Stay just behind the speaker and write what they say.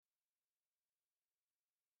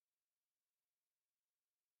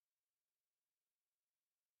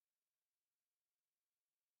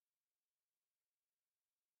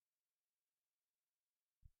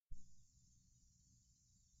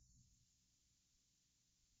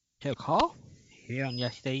to call here on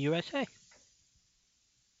Yesterday USA.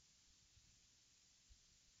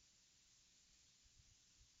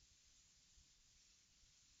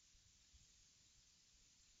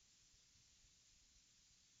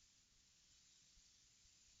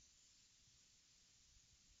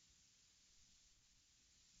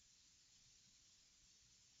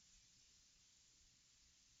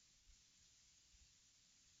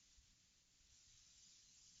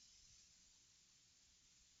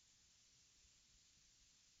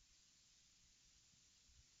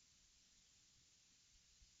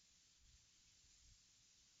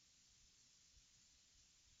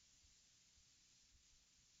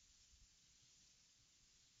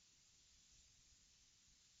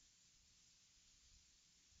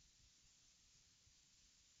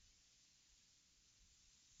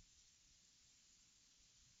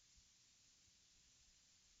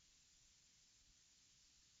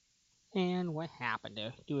 And what happened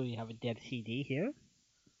there? Do we have a dead CD here?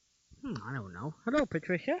 I don't know. Hello,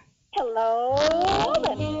 Patricia. Hello,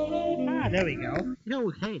 Robin. There we go.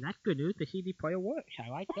 Hey, that's good news. The CD player works. I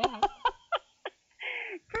like that.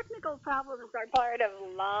 Technical problems are part of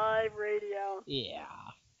live radio. Yeah.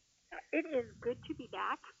 It is good to be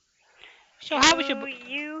back. So how was your... Do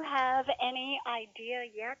you have any idea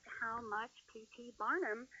yet how much P.T.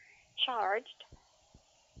 Barnum charged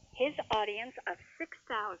his audience of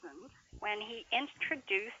 6,000 when he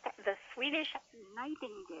introduced the Swedish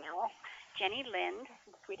Nightingale, Jenny Lind?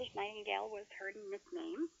 The Swedish Nightingale was her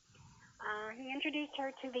nickname. He introduced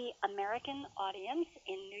her to the American audience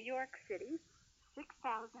in New York City,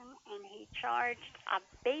 6,000, and he charged a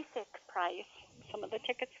basic price. Some of the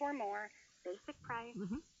tickets were more. Basic price.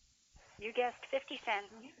 Mm-hmm. You guessed 50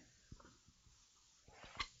 cents.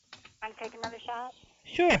 Want to take another shot?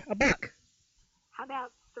 Sure, a buck. How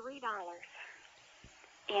about $3?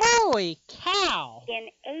 Holy cow! In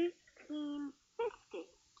 1850.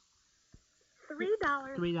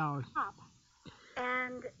 $3. $3. Top.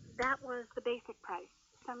 And that was the basic price.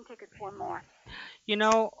 Some tickets were more. You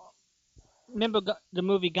know, remember the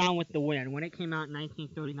movie Gone with the Wind? When it came out in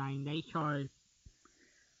 1939, they charged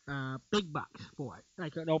big bucks for it.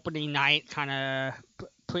 Like an opening night kind of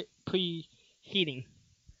pre-seating.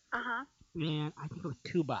 Uh-huh. And I think it was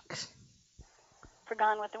 $2. For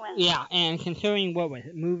Gone with the Wind. Yeah, and considering what was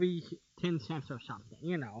it, movies 10 cents or something,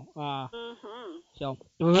 you know. So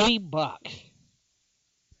 $3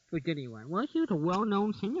 for Jenny Lind. Well, she was a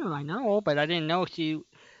well-known singer, I know, but I didn't know she.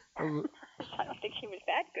 I don't think she was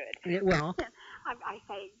that good. Well, I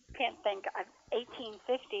can't think of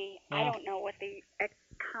 1850. Yeah. I don't know what the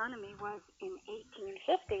economy was in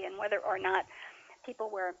 1850 and whether or not people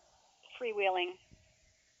were freewheeling.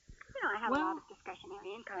 You know, I have a lot of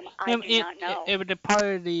discretionary income. I do not know. It was a part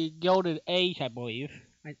of the Gilded Age, I believe.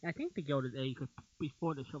 I think the Gilded Age was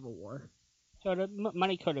before the Civil War. So the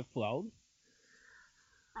money could have flowed.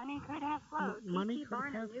 Money could have flowed. P.T.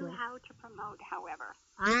 Barnum knew how to promote, however.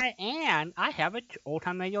 I have an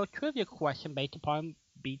old-time radio trivia question based upon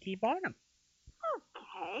P.T. Barnum.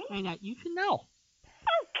 Okay. And that you should know.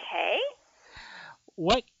 Okay.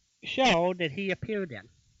 What show did he appear in?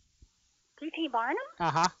 P.T. Barnum?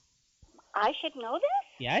 Uh-huh. I should know this?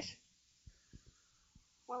 Yes.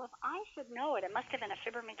 Well, if I should know it, it must have been a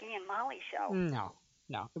Fibber McGee and Molly show.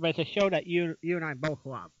 No. But it's a show that you and I both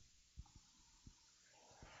love.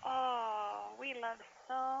 Oh, we love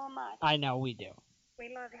so much. I know we do.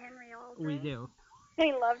 We love Henry Aldrich. We do.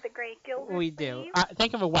 We love the Great Gildersleeve. We do.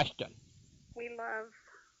 Think of a Western. We love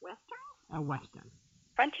Western? A Western.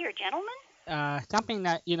 Frontier Gentleman? Something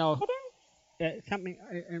that, you know... something...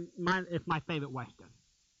 it's my favorite Western.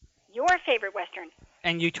 Your favorite Western?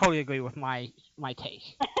 And you totally agree with my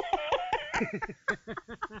taste. I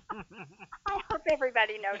hope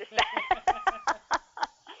everybody noticed that.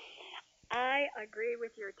 I agree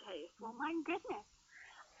with your taste. Well, my goodness.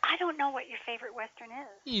 I don't know what your favorite Western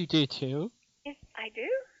is. You do, too. I do?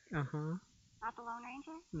 Uh-huh. Not the Lone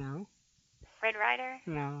Ranger? No. Red Ryder?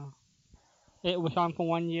 No. It was on for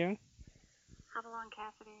 1 year? Hopalong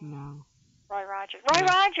Cassidy? No. Roy Rogers? Roy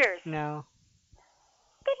Rogers! No.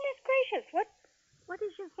 Goodness gracious, what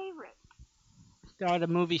is your favorite? The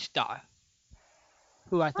movie star.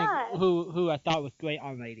 Who I think who I thought was great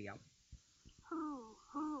on radio. Who?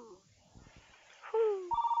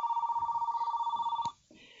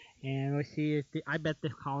 And let's see if I bet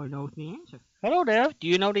this caller knows the answer. Hello there. Do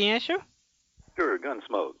you know the answer? Sure,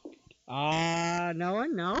 Gunsmoke.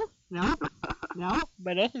 No.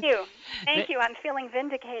 But this is. Thank you. I'm feeling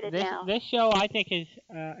vindicated now. This show, I think, is,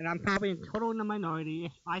 and I'm probably total in the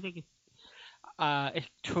minority. I think it's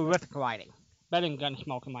terrific writing. Better than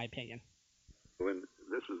Gunsmoke, in my opinion. When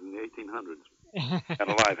this was in the 1800s. And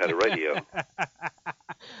Alive had a radio.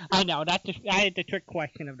 I know that is the trick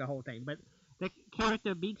question of the whole thing. But the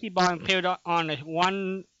character B.T. Barnum appeared on this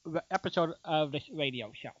one episode of this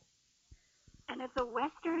radio show. And it's a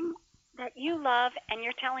Western that you love, and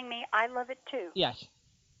you're telling me I love it too. Yes.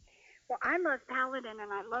 Well, I love Paladin,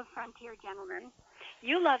 and I love Frontier Gentlemen.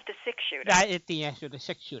 You love the six-shooter. That is the answer, the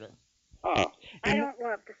six-shooter. Oh. I don't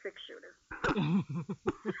love the six-shooter.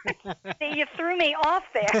 See, you threw me off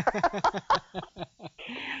there.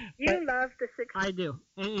 You love the six-shooter. I do.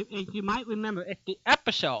 And if you might remember, it's the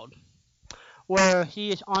episode where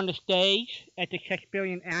he is on the stage as a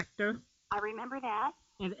Shakespearean actor. I remember that.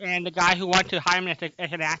 And the guy who wanted to hire him as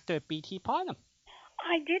an actor, B.T. Barnum.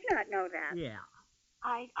 I did not know that. Yeah.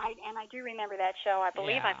 I do remember that show. I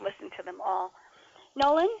believe Yeah. I've listened to them all.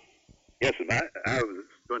 Nolan? Yes, and I was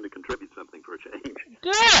going to contribute something for a change.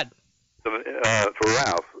 Good. So, for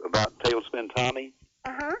Ralph, about Tailspin Tommy.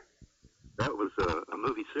 Uh-huh. That was a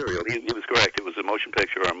movie serial. He was correct. It was a motion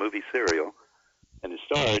picture or a movie serial. And it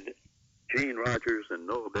starred Gene Rogers and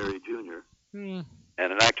Noah Berry Jr. And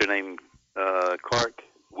an actor named Clark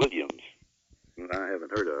Williams, who I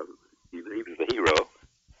haven't heard of. He was the hero.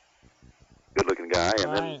 Good-looking guy.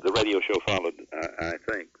 And then the radio show followed, I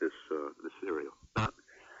think, this serial.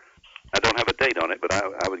 I don't have a date on it, but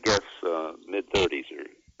I would guess mid-30s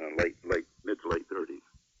or mid to late 30s.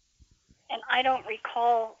 And I don't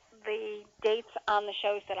recall the dates on the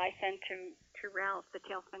shows that I sent to Ralph, the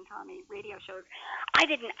Tailspin Tommy radio shows. I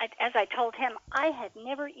didn't, as I told him, I had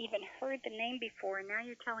never even heard the name before, and now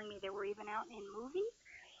you're telling me they were even out in movies?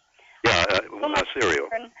 Yeah, a serial,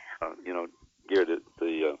 geared at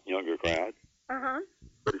the younger crowd. Uh-huh.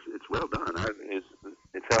 But it's well done.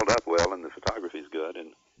 It's held up well, and the photography's good,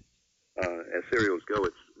 and as serials go,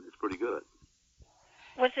 it's pretty good.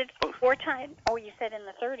 Was it wartime? Oh, you said in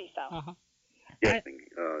the 30s, though. Uh-huh. Yes,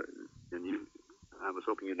 and I was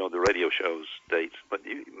hoping you'd know the radio show's dates, but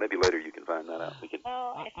maybe later you can find that out.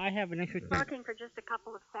 Well, I have an interesting. Talking for just a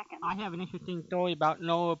couple of seconds. I have an interesting story about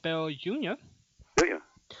Noah Berry Jr. Do you?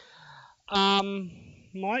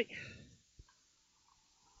 March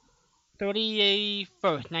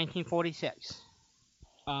 31st, 1946.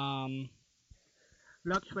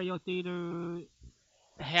 Lux Radio Theater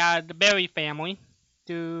had the Berry family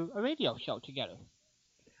do a radio show together.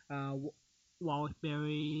 Wallace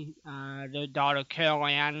Berry, their daughter Carol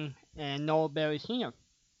Ann, and Noah Berry Sr.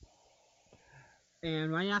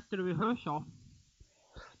 And right after the rehearsal,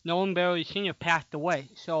 Noah Berry Sr. passed away,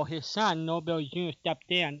 so his son, Noah Berry Jr., stepped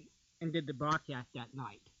in and did the broadcast that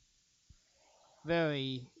night.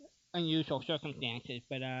 Very unusual circumstances,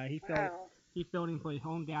 but he filled in for his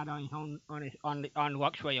own dad on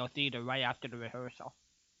Lux Radio Theater right after the rehearsal.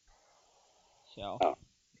 So,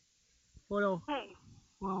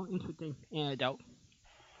 well, interesting anecdote.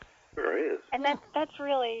 Sure is. And that's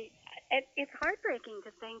really, it's heartbreaking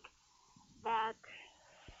to think that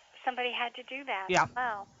somebody had to do that. Yeah.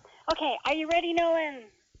 Wow. Okay, are you ready, Nolan?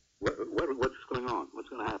 What's going on? What's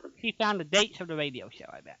going to happen? He found the dates of the radio show,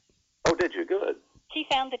 I bet. Oh, did you? Good. He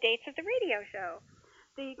found the dates of the radio show.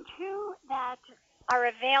 The two that are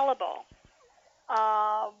available,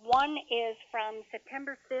 one is from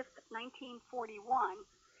September 5th, 1941,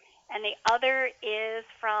 and the other is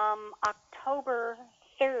from October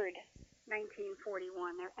 3rd,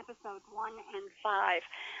 1941. They're episodes 1 and 5.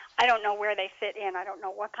 I don't know where they fit in. I don't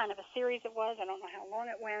know what kind of a series it was. I don't know how long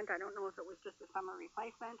it went. I don't know if it was just a summer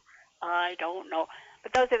replacement. I don't know.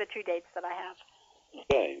 But those are the two dates that I have.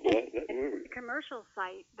 Okay. A commercial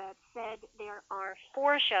site that said there are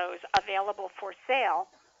 4 shows available for sale.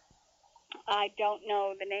 I don't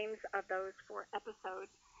know the names of those 4 episodes,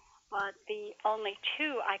 but the only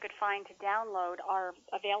 2 I could find to download are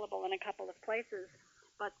available in a couple of places,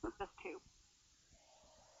 but just 2.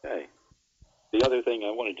 Okay. The other thing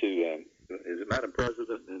I wanted to, is it Madam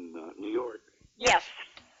President in New York? Yes.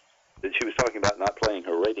 That she was talking about not playing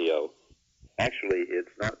her radio. Actually,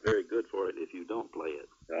 it's not very good for it if you don't play it.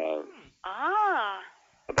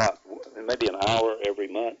 About maybe an hour every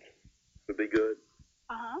month would be good.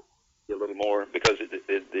 Uh-huh. A little more, because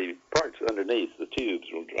the parts underneath, the tubes,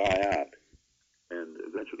 will dry out and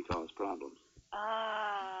eventually cause problems.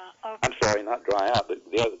 Okay. I'm sorry, not dry out, but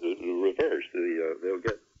the reverse. They'll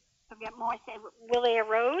get moist. Will they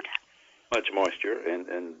erode? much moisture,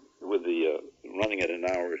 and with the running it an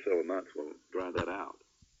hour or so a month will dry that out.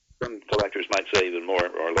 Some collectors might say even more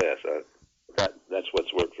or less. That's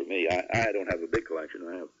what's worked for me. I don't have a big collection.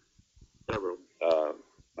 I have several.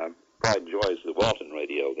 My pride and joy is the Walton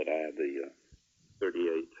radio that I have, the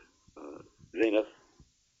 38 Zenith.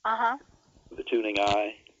 Uh-huh. The tuning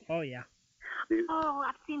eye. Oh, yeah. Oh,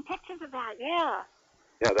 I've seen pictures of that, yeah.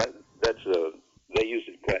 Yeah, they used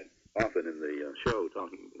it quite often in the show,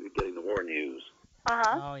 getting the war news.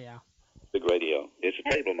 Oh yeah. Big radio. It's a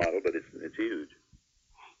table model, but it's huge.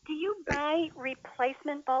 Do you buy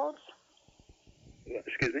replacement bulbs?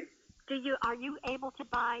 Excuse me? Are you able to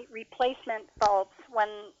buy replacement bulbs when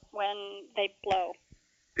they blow?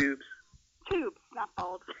 Tubes, not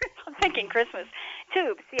bulbs. I'm thinking Christmas.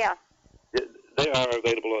 Tubes, yeah. they are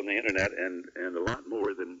available on the internet, and a lot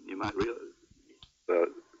more than you might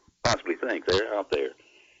possibly think. They're out there,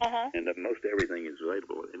 and most everything is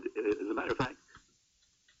available. And as a matter of fact,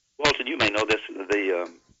 Walton, you may know this.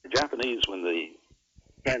 The Japanese, when the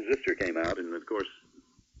transistor came out, and of course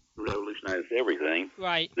revolutionized everything.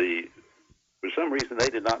 Right. For some reason, they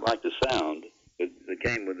did not like the sound that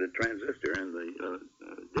came with the transistor and the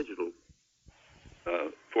digital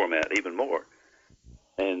format even more.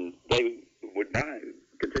 And they would buy,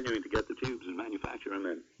 continuing to get the tubes and manufacture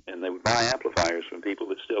them, and they would buy amplifiers from people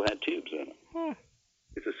that still had tubes in them.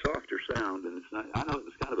 It's a softer sound, and it's not. I know it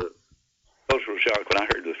was kind of a cultural shock when I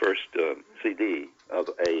heard the first CD of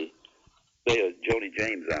a Joni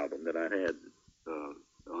James album that I had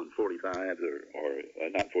on 45s or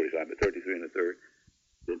not 45, but 33 and a third.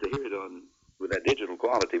 Then to hear it with that digital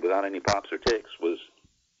quality without any pops or ticks was,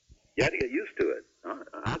 you had to get used to it.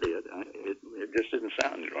 I did. It just didn't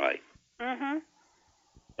sound right. Mm-hmm.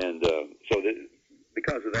 And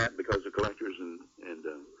because of that, because of collectors and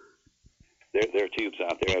there are tubes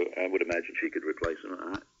out there, I would imagine she could replace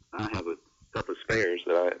them. I have a couple of spares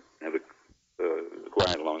that I have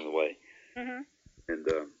acquired along the way. Mm-hmm. And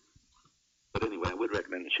but anyway, I would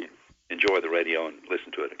recommend that she enjoy the radio and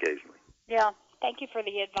listen to it occasionally. Yeah. Thank you for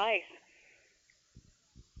the advice.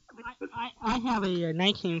 I have a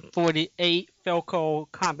 1948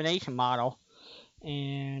 Philco combination model,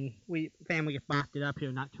 and family just boxed it up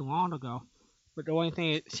here not too long ago. But the only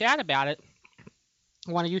thing that's sad about it,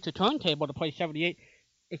 when I use the turntable to play 78,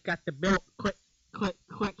 it's got the belt click, click,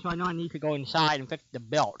 click, so I know I need to go inside and fix the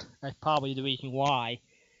belt. That's probably the reason why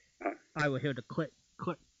I will hear the click,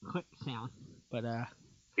 click, click sound. But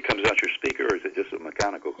it comes out your speaker, or is it just a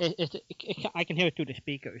mechanical? I can hear it through the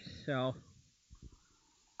speakers, so.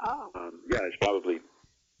 Oh. Yeah, it's probably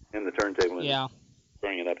in the turntable and yeah.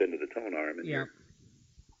 bringing it up into the tone arm, and yeah.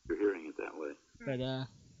 you're hearing it that way. But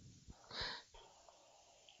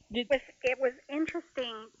it was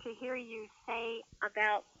interesting to hear you say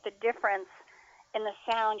about the difference in the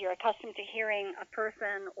sound. You're accustomed to hearing a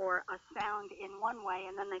person or a sound in one way,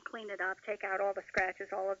 and then they clean it up, take out all the scratches,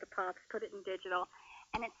 all of the pops, put it in digital,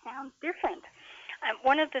 and it sounds different.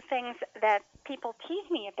 One of the things that people tease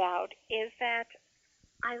me about is that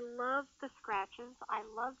I love the scratches. I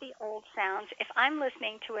love the old sounds. If I'm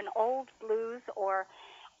listening to an old blues or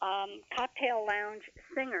cocktail lounge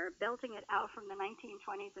singer belting it out from the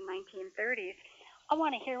 1920s and 1930s, I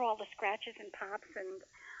want to hear all the scratches and pops, and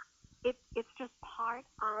it's just part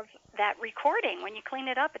of that recording. When you clean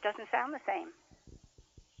it up, it doesn't sound the same.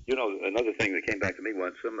 You know, another thing that came back to me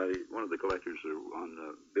once, one of the collectors on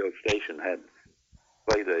Bill's station had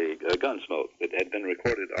played a Gunsmoke that had been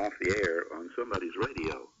recorded off the air on somebody's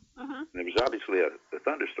radio. Mm-hmm. And there was obviously a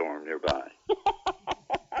thunderstorm nearby.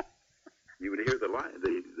 You would hear the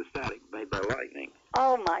static made by lightning.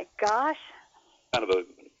 Oh my gosh!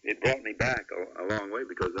 It brought me back a long way,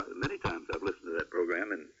 because many times I've listened to that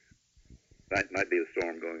program, and that might be a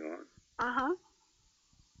storm going on.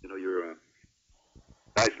 You know, you're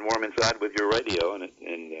nice and warm inside with your radio, and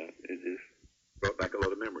it just brought back a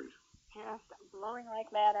lot of memories. Just blowing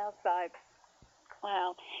like mad outside.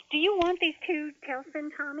 Wow. Do you want these two tailspin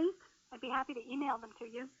Tommies? I'd be happy to email them to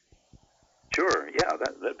you. Sure, yeah,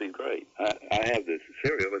 that'd be great. I have this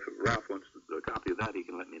serial. If Ralph wants a copy of that, he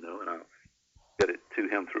can let me know, and I'll get it to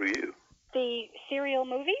him through you. The serial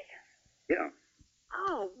movies? Yeah.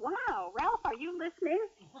 Oh, wow. Ralph, are you listening?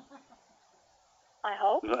 I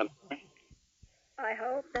hope. I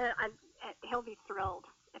hope that he'll be thrilled.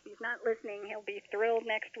 If he's not listening, he'll be thrilled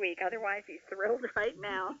next week. Otherwise, he's thrilled right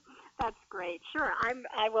now. That's great. Sure,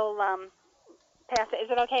 I will pass it.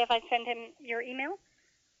 Is it okay if I send him your email?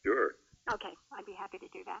 Sure. Okay, I'd be happy to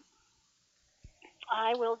do that.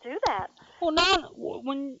 I will do that. Well, now,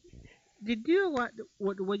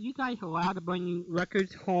 were you guys allowed to bring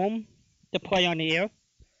records home to play on the air?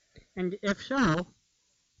 And if so,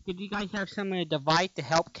 did you guys have some device to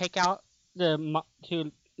help take out to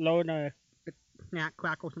load the snap,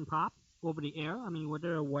 crackles, and pop over the air? I mean, was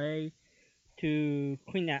there a way to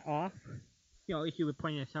clean that off? You know, if you were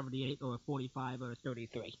playing a 78 or a 45 or a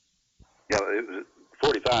 33. Yeah, it was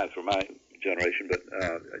 45 for my generation, but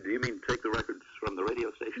do you mean take the records from the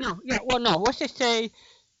radio station? No, yeah, well, no. Let's just say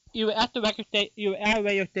you were at the you were at a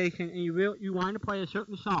radio station, and you wanted to play a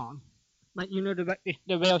certain song, But you know the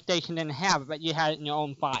radio station didn't have it, but you had it in your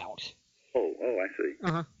own files. Oh, I see.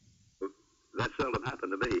 Uh-huh. Well, that seldom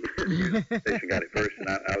happened to me. The station got it first, and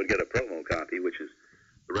I would get a promo copy, which is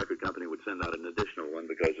the record company would send out an additional one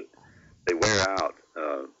because they wear out,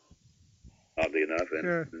 oddly enough. And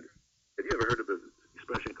sure. Have you ever heard of the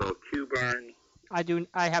expression called Q burn?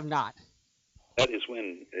 I have not. That is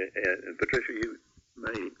when, Patricia, you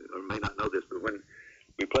may or may not know this, but when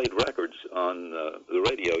we played records on the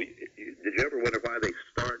radio, did you ever wonder why they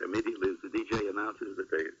start immediately as the DJ announces that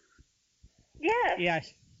they... Yes.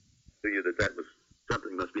 Yes. To you that was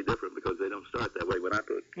something must be different because they don't start that way when I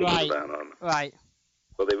put the right. needle down on them. Right.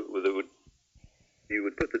 Well, you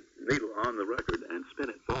would put the needle on the record and spin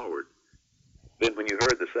it forward. Then when you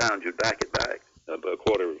heard the sound, you'd back it back a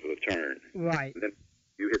quarter of a turn. Right. And then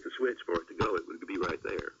you hit the switch for it to go. It would be right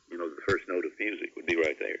there. You know, the first note of music would be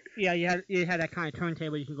right there. Yeah, you had that kind of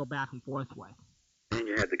turntable you can go back and forth with. And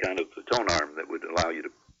you had the kind of tone arm that would allow you to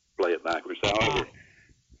play it backwards. However,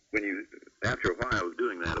 after a while of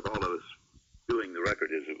doing that, of all of us doing the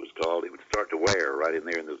record, as it was called, it would start to wear right in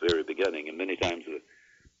there in the very beginning. And many times the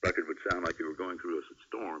record would sound like you were going through a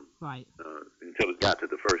storm. Right. Until it got to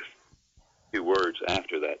the first few words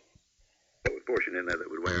after that. There was a portion in there that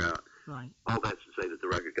would wear out. Right. All that's to say that the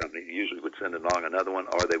record company usually would send along another one,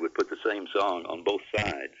 or they would put the same song on both sides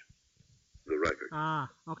of the record. Ah,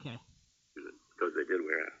 okay. Because they did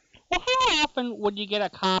wear out. Well, how often would you get a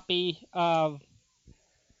copy of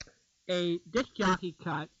a disc jockey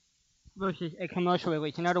cut versus a commercial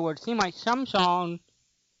release? In other words, it seemed like some songs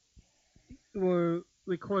were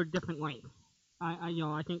recorded different lengths.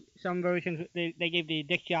 I think some versions they gave the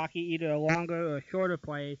disc jockey either a longer or a shorter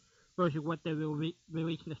play versus what they will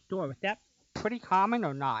release in the store. Was that pretty common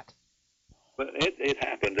or not? Well, it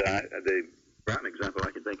happened. The prime example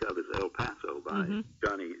I can think of is El Paso by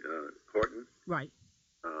Johnny Horton. Right.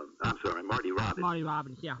 I'm sorry, Marty Robbins. Marty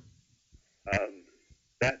Robbins, yeah.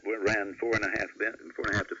 That ran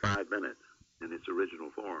 4.5 to 5 minutes in its original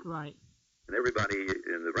form. Right. And everybody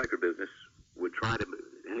in the record business would try to,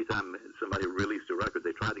 anytime somebody released a record,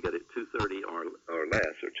 they tried to get it 2:30 or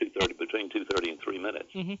less, or 2:30, between 2:30 and 3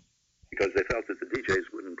 minutes. Mm-hmm. Because they felt that the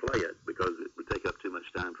DJs wouldn't play it because it would take up too much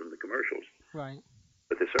time from the commercials. Right.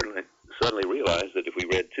 But they suddenly realized that if we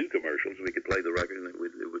read 2 commercials, we could play the record and it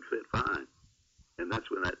would fit fine. And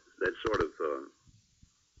that's when that sort of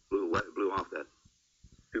blew off that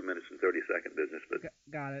 2 minutes and 30-second business. But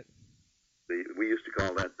got it. We used to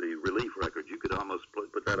call that the relief record. You could almost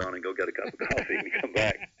put that on and go get a cup of coffee and come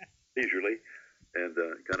back leisurely and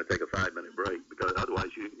kind of take a 5-minute break, because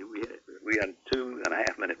otherwise we had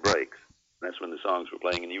 2.5-minute breaks. That's when the songs were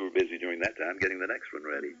playing, and you were busy during that time getting the next one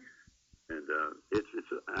ready. And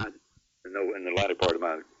I know in the latter part of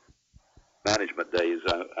my management days,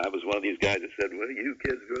 I was one of these guys that said, well, you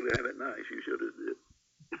kids really have it nice. You should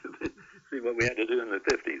have see what we had to do in the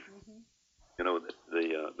 50s. You know,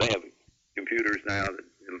 they have computers now that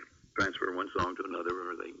transfer one song to another,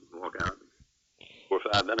 or they can walk out 4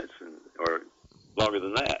 or 5 minutes, or longer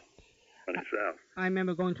than that on itself. I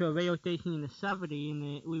remember going to a radio station in the 70s,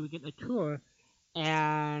 and we would get a tour,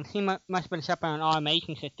 and he must have been set up on an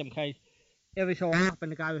automation system, because every so often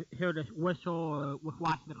the guy would hear this whistle or was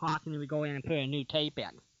watching the clock, and he would go in and put a new tape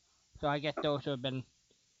in. So I guess those would have been,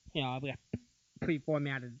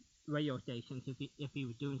 pre-formatted radio stations if he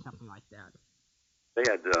was doing something like that. They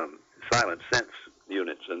had silent sense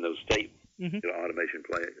units in those tape automation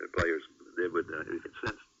players. They would, if it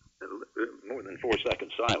sensed more than 4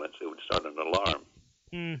 seconds silence, it would start an alarm.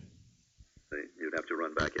 You'd have to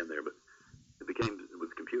run back in there. But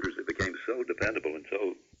with computers, it became so dependable and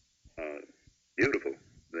so beautiful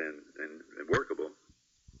and workable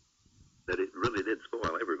that it really did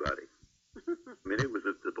spoil everybody. I mean, it was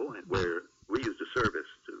at the point where we used a service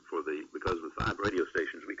because with 5 radio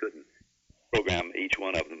stations, we couldn't program each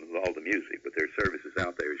one of them with all the music, but there are services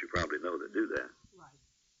out there, as you probably know, that do that. Right.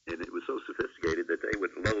 And it was so sophisticated that they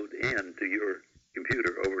would load into your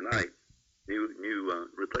computer overnight new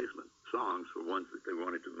replacement songs for ones that they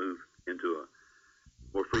wanted to move into a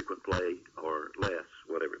more frequent play or less,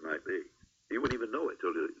 whatever it might be. You wouldn't even know it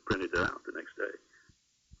till you printed it out the next day.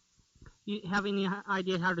 You have any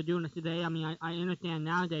idea how to do it today? I mean, I understand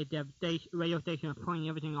nowadays that radio stations are pulling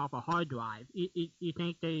everything off a hard drive. You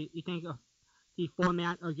think the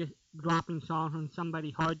format or just dropping songs on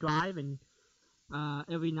somebody's hard drive and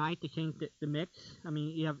every night to change the mix? I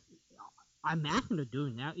mean, I imagine they're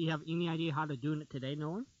doing that. You have any idea how they're doing it today,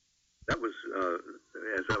 Nolan? That was,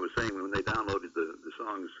 as I was saying, when they downloaded the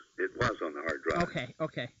songs, it was on the hard drive.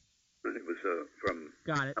 Okay. It was from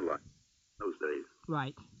satellite those days.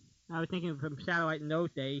 Right. I was thinking from satellite in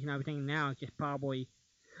those days, and I was thinking now it's just probably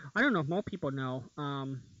I don't know if most people know. A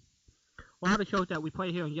lot of shows that we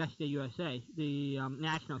play here on Yesterday USA, the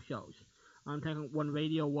national shows. I'm thinking when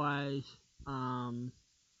radio was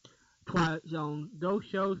Twilight Zone. Those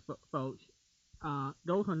shows, folks,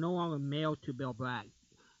 those are no longer mailed to Bill Bragg.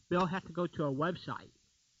 Bill has to go to a website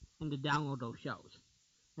and to download those shows.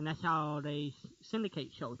 And that's how they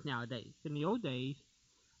syndicate shows nowadays. In the old days,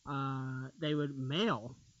 they would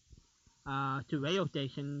mail to radio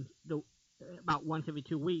stations about once every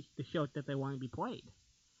 2 weeks the shows that they want to be played.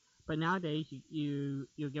 But nowadays,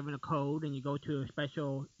 you're given a code and you go to a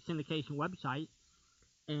special syndication website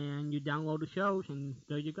and you download the shows and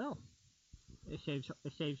there you go. It saves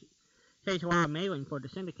a lot of mailing for the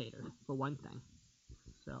syndicator, for one thing.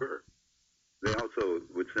 So. Sure. They also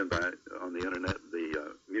would send by on the internet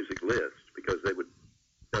the music list because they would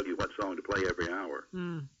tell you what song to play every hour.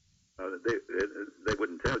 They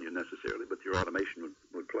wouldn't tell you necessarily, but your automation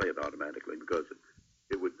would play it automatically because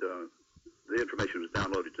it would the information was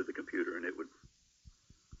downloaded to the computer and it would.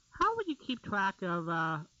 How would you keep track of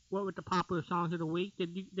what were the popular songs of the week?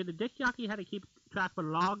 Did the disc jockey had to keep track of a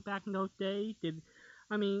log back in those days?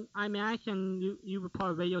 I imagine you were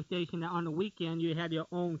part of a radio station that on the weekend you had your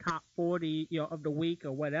own top 40 of the week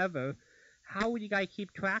or whatever. How would you guys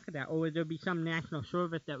keep track of that? Or would there be some national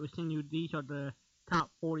service that would send you these are the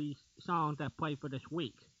top 40 songs that play for this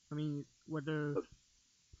week? Would there...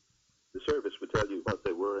 The service would tell you what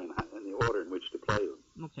they were and the order in which to play them.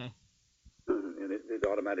 Okay. And it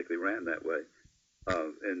automatically ran that way.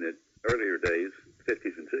 In the earlier days,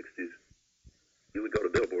 50s and 60s, you would go to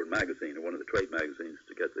Billboard magazine or one of the trade magazines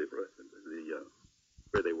to get the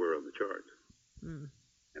where they were on the charts and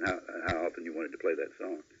how often you wanted to play that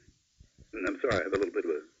song. And I'm sorry, I have a little bit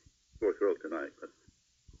of a sore throat tonight, but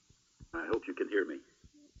I hope you can hear me.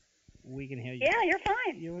 We can hear you. Yeah, you're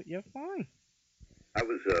fine. You're fine. I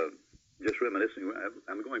was just reminiscing.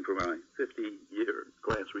 I'm going for my 50-year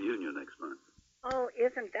class reunion next month. Oh,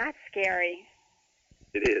 isn't that scary?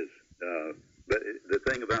 It is. But the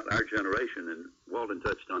thing about our generation, and Walden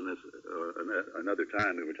touched on this another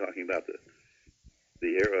time, we were talking about the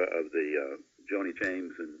era of the Joni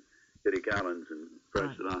James and Kitty Collins and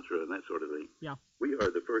Frank Sinatra and that sort of thing. Yeah. We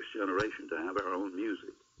are the first generation to have our own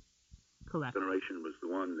music. Correct. Generation was the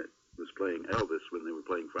one that was playing Elvis when they were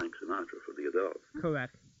playing Frank Sinatra for the adults.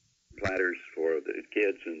 Correct. Platters for the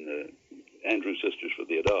kids and the Andrews Sisters for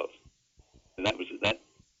the adults. And that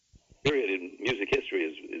period in music history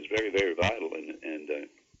is very, very vital and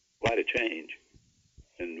quite a change.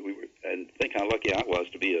 And think how lucky I was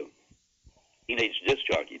to be a teenage disc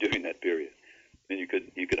jockey during that period. And you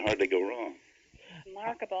could hardly go wrong.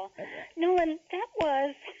 Remarkable. Nolan, that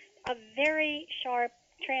was a very sharp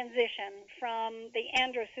transition from the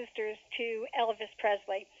Andrews Sisters to Elvis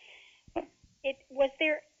Presley. Was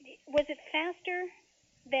it faster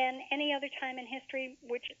than any other time in history,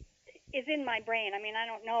 which is in my brain? I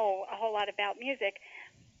don't know a whole lot about music,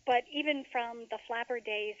 but even from the flapper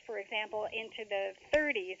days, for example, into the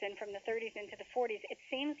 30s and from the 30s into the 40s, it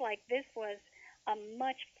seems like this was a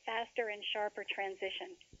much faster and sharper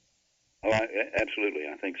transition. Oh, absolutely.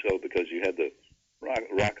 I think so, because you had the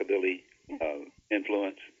rockabilly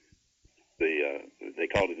influence. They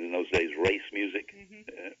called it in those days race music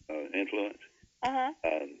influence.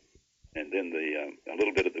 And then a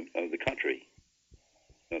little bit of the country,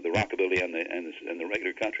 the rockabilly and the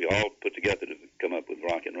regular country all put together to come up with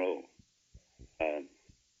rock and roll.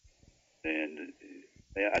 And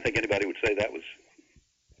I think anybody would say that was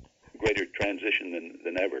a greater transition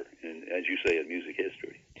than ever, and as you say, in music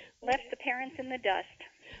history. Left the parents in the dust.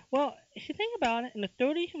 Well, if you think about it, in the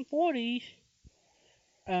 30s and 40s,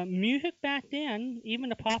 music back then, even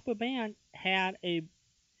the popular band,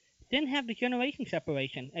 didn't have the generation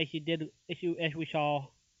separation as we saw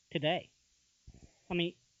today.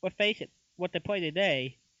 Let's face it, what they play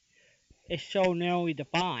today is so narrowly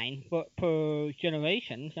defined per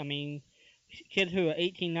generations. Kids who are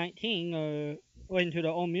 18, 19 are listening to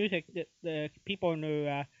their own music. The people in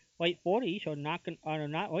their late 40s are not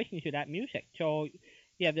listening to that music. So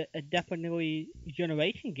you have a definitely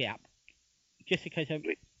generation gap just because of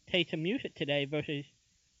taste of music today versus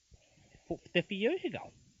 50 years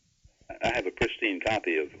ago. I have a pristine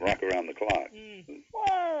copy of Rock Around the Clock.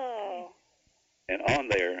 Whoa! And on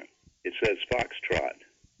there, it says Foxtrot.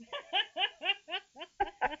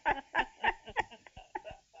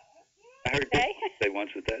 I heard people say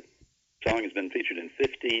once that song has been featured in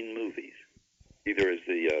 15 movies, either as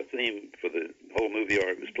the theme for the whole movie or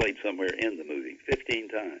it was played somewhere in the movie 15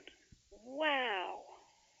 times. Wow.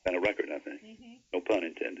 Kind of record, I think. No pun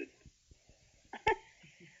intended.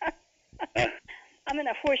 I'm in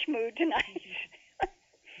a whoosh mood tonight.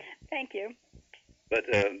 Thank you. But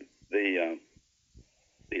that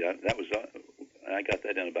was I got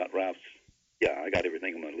that in about Ralph's. Yeah, I got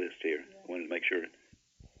everything on my list here. Yeah. I wanted to make sure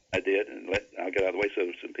I did, and I'll get out of the way so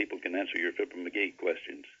some people can answer your Fibber McGee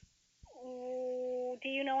questions. Do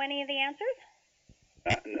you know any of the answers?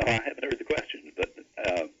 No, I haven't heard the questions, but.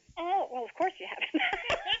 Oh, well, of course you haven't.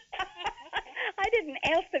 I didn't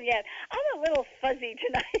ask them yet. I'm a little fuzzy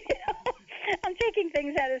tonight. I'm taking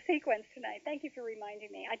things out of sequence tonight. Thank you for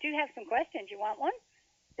reminding me. I do have some questions. You want one?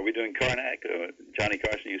 Are we doing Karnak? Johnny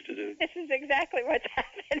Carson used to do? This is exactly what's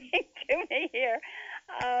happening to me here.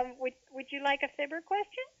 Would you like a Fibber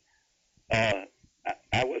question?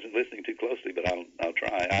 I wasn't listening too closely, but I'll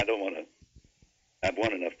try. I don't want to. I've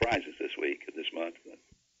won enough prizes this month. But.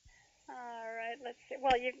 All right, let's see.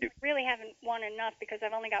 Well, you really haven't won enough because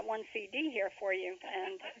I've only got one CD here for you,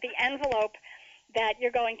 and the envelope that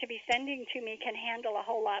you're going to be sending to me can handle a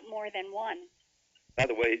whole lot more than one. By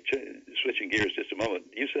the way, switching gears just a moment,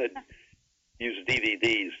 you said use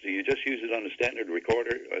DVDs. Do you just use it on a standard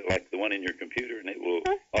recorder, like the one in your computer, and it will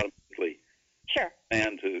automatically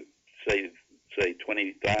span to, say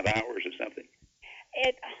 25 hours or something?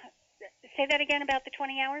 Say that again about the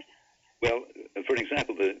 20 hours? Well, for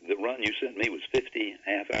example, the run you sent me was 50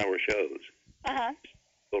 half-hour shows. Uh-huh.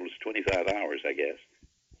 Total is 25 hours, I guess.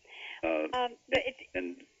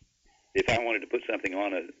 And if I wanted to put something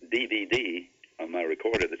on a DVD on my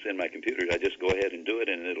recorder that's in my computer, I just go ahead and do it,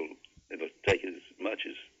 and it'll take as much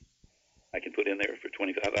as I can put in there for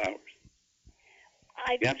 25 hours.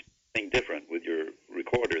 You have something different with your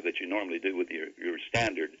recorder that you normally do with your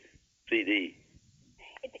standard CD.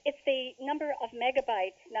 It's the number of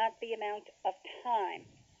megabytes, not the amount of time,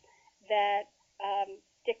 that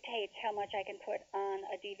dictates how much I can put on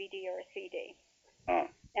a DVD or a CD.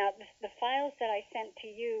 Now, the files that I sent to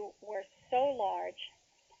you were so large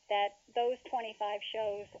that those 25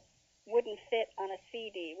 shows wouldn't fit on a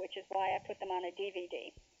CD, which is why I put them on a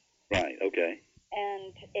DVD. Right, okay.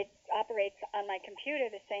 And it operates on my computer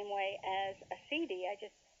the same way as a CD. I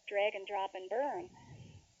just drag and drop and burn.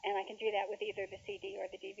 And I can do that with either the CD or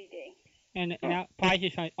the DVD. And now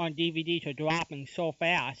prices on DVDs are dropping so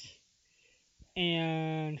fast.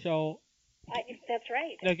 And so... that's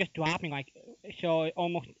right. They're just dropping, so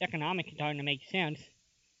almost economically starting to make sense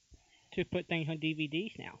to put things on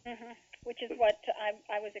DVDs now. Mm-hmm. Which is what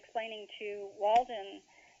I was explaining to Walden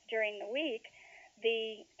during the week.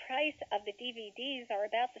 The price of the DVDs are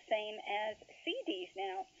about the same as CDs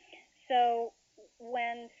now. So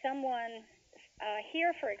when someone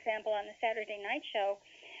here, for example, on the Saturday night show,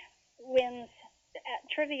 wins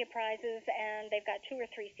trivia prizes and they've got 2 or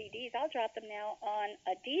 3 CDs, I'll drop them now on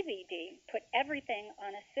a DVD, put everything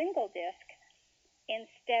on a single disc.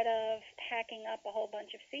 Instead of packing up a whole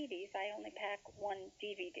bunch of CDs, I only pack one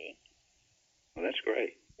DVD. Well, that's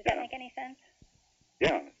great. Does that make any sense?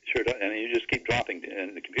 Yeah, sure does. And you just keep dropping,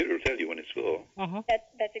 and the computer will tell you when it's full. Uh-huh.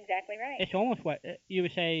 That's exactly right. It's almost what you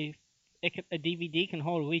would say a DVD can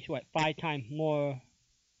hold at least, 5 times more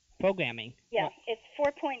programming. Yeah, it's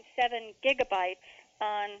 4.7 gigabytes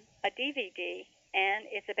on a DVD, and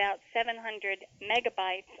it's about 700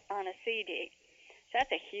 megabytes on a CD. So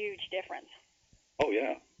that's a huge difference. Oh,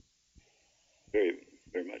 yeah. Very,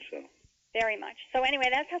 very much so. Very much. So anyway,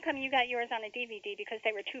 that's how come you got yours on a DVD, because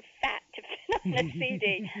they were too fat to fit on a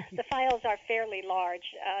CD. The files are fairly large.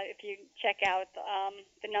 If you check out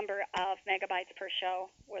the number of megabytes per show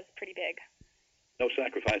was pretty big. No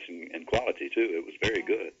sacrifice in quality, too. It was very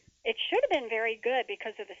good. It should have been very good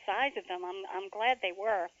because of the size of them. I'm glad they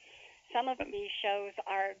were. Some of these shows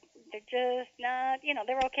they're just not,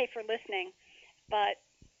 they're okay for listening, but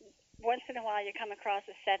once in a while you come across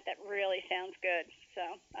a set that really sounds good. So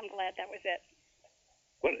I'm glad that was it.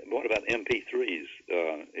 What about MP3s?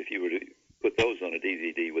 If you were to put those on a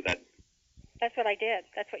DVD, would that... That's what I did.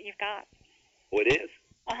 That's what you've got. Oh, it is?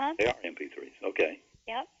 Uh-huh. They are MP3s. Okay.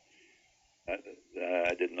 Yep.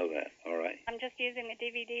 I didn't know that. All right. I'm just using the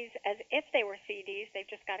DVDs as if they were CDs. They've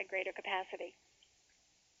just got a greater capacity.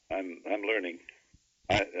 I'm learning.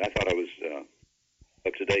 I thought I was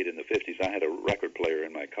up to date in the 50s. I had a record player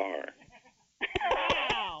in my car.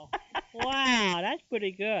 Wow. Wow, that's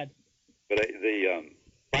pretty good. But the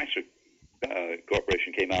Chrysler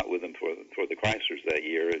Corporation came out with them for the Chryslers that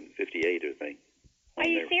year in '58, I think. Are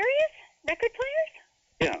you serious? Record players?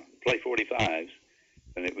 Yeah, Play 45s,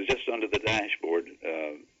 and it was just under the dashboard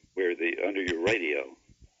where under your radio,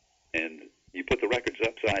 and you put the records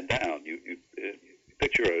upside down. You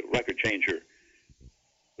picture a record changer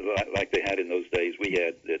like they had in those days. We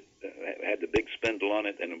had that had the big spindle on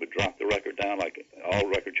it, and it would drop the record down like all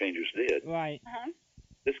record changers did. Right. Uh-huh.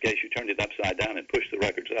 In this case, you turned it upside down and pushed the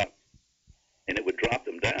records up, and it would drop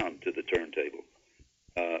them down to the turntable.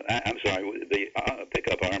 I'm sorry, the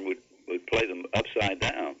pickup arm would play them upside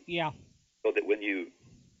down. Yeah. So that when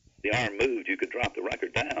the arm moved, you could drop the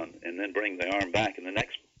record down and then bring the arm back, and the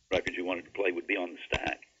next record you wanted to play would be on the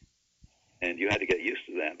stack. And you had to get used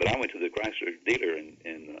to that. But I went to the Chrysler dealer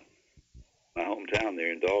in my hometown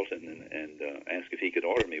there in Dalton and asked if he could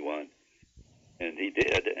order me one. And he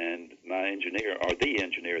did, and my engineer, or the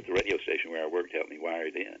engineer at the radio station where I worked, helped me wire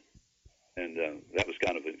it in. And that was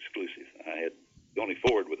kind of exclusive. I had only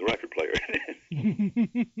Ford with a record player.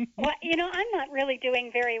 Well, you know, I'm not really doing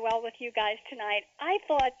very well with you guys tonight. I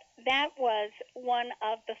thought that was one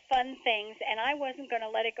of the fun things, and I wasn't going to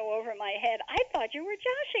let it go over my head. I thought you were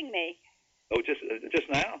joshing me. Oh, just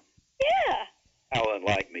now? Yeah. How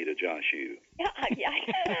unlike me to josh you. Yeah.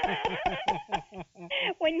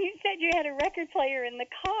 When you said you had a record player in the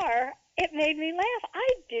car, it made me laugh. I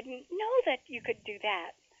didn't know that you could do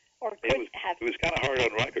that. Or could have. It was kind of hard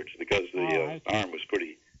on records because the arm was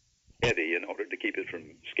pretty heavy in order to keep it from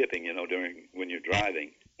skipping, when you're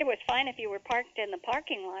driving. It was fine if you were parked in the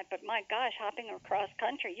parking lot, but my gosh, hopping across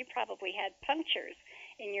country, you probably had punctures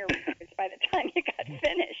in your records by the time you got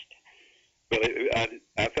finished. Well,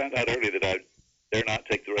 I found out early that I dare not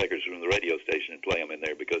take the records from the radio station and play them in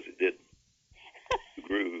there because it did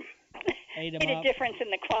groove. Made a difference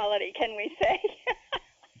in the quality, can we say?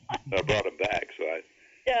 I brought them back, so I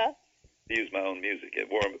used my own music. It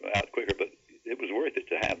wore them out quicker, but it was worth it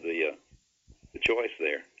to have the choice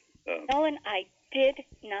there. Nolan, I did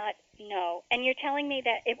not know. And you're telling me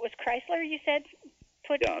that it was Chrysler, you said,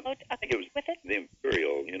 I think it was with it? The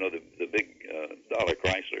Imperial, the big dollar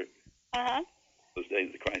Chrysler. Uh-huh. Those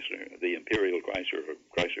days, the Imperial Chrysler, or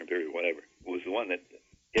Chrysler Imperial, whatever, was the one that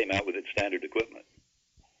came out with its standard equipment.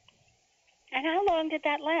 And how long did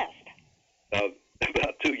that last?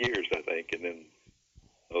 About 2 years, I think, and then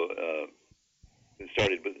it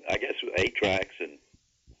started with, I guess, 8 tracks, and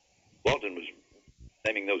Walton was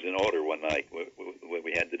naming those in order one night when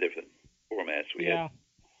we had the different formats we had.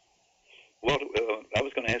 Walton, I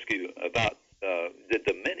was going to ask you about, did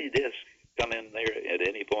the mini disc come in there at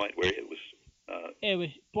any point where it was?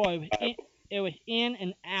 It was in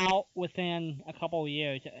and out within a couple of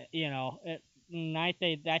years. I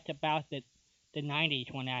say that's about the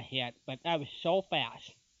 90s when that hit, but that was so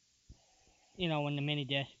fast. When the mini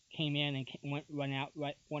disc came in and went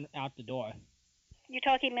out the door. You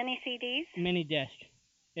talking mini CDs? Mini disc.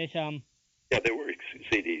 It's Yeah, there were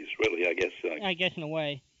CDs, really. I guess. I guess in a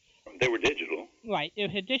way. They were digital. Right. It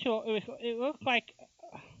was a digital. It looked like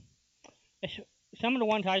some of the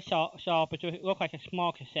ones I saw, but it looked like a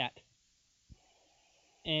small cassette.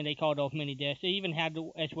 And they called those mini discs. They even had,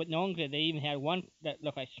 as what no one could, they even had one that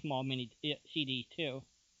looked like small mini CDs too.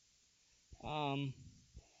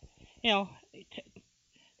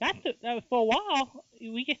 That was for a while.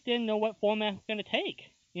 We just didn't know what format it was going to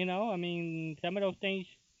take. Some of those things.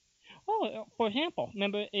 Oh, for example,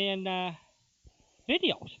 remember in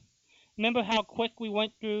videos. Remember how quick we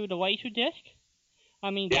went through the Laserdisc?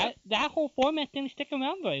 That whole format didn't stick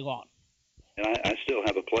around very long. And I still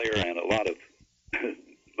have a player and a lot of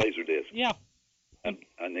Laserdiscs. Yeah. I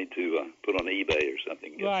need to put on eBay or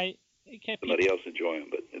something. Right. Somebody else enjoy them,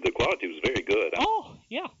 but the quality was very good. Oh,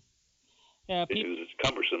 yeah. It was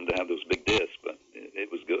cumbersome to have those big discs, but it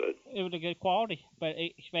was good. It was a good quality, but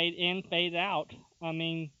it fade in, fade out.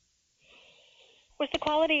 Was the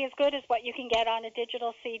quality as good as what you can get on a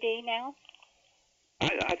digital CD now?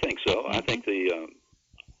 I think so. I think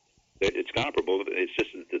it's comparable. It's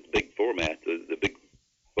just the big format, the big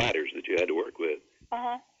platters that you had to work with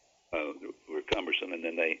were cumbersome, and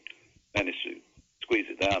then they managed to squeeze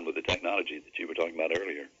it down with the technology that you were talking about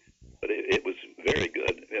earlier. But it was very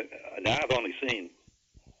good. Now, I've only seen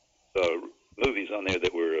movies on there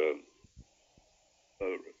that were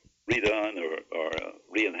redone or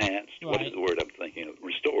re-enhanced. Right. What is the word I'm thinking of?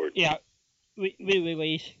 Restored. Yeah,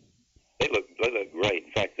 re-release. They look great.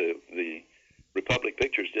 In fact, the Republic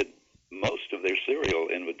Pictures did most of their serial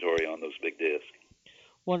inventory on those big discs.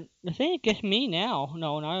 Well, the thing that gets me now, I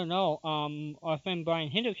don't know, our friend Brian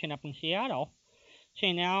Hendrickson up in Seattle,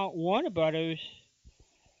 saying now Warner Brothers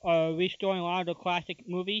are restoring a lot of the classic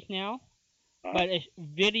movies now, but it's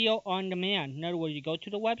video on demand. In other words, you go to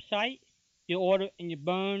the website, you order, and you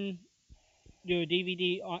burn your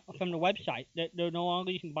DVD from the website. They're no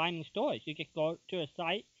longer you can buy them in stores. You just go to a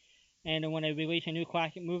site, and then when they release a new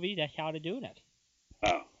classic movie, that's how they're doing it.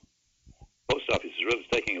 Wow. Post office is really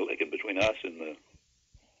taking a licking between us and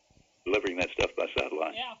delivering that stuff by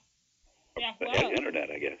satellite. Yeah. Well, internet,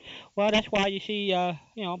 I guess. Well, that's why you see,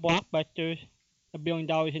 Blockbuster's $1 billion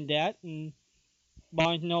in debt, and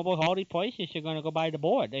Barnes & Noble, all these places are going to go by the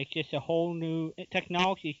board. It's just a whole new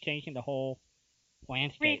technology is changing the whole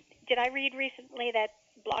landscape. Did I read recently that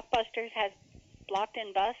Blockbusters has Blocked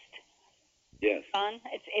and Bust? Yes.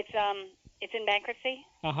 It's in bankruptcy.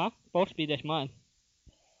 Supposed to be this month.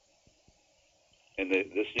 And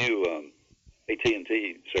this new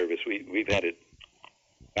AT&T service, we've had it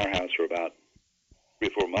in our house for about 3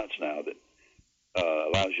 or 4 months now, that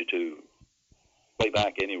allows you to play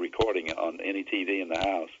back any recording on any TV in the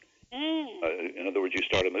house. In other words, you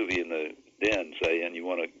start a movie in the den, say, and you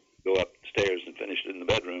want to go upstairs and finish it in the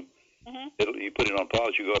bedroom. You put it on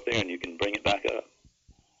pause, you go up there, and you can bring it back up.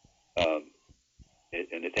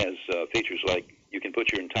 And it has features like you can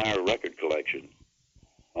put your entire record collection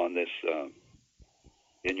on this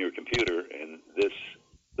in your computer, and this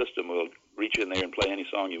system will reach in there and play any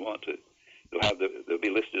song you want to. They'll be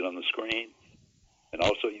listed on the screen, and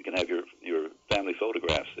also you can have your family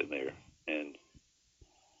photographs in there and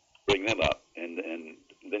bring them up, and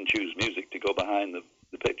then choose music to go behind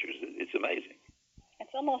the pictures. It's amazing.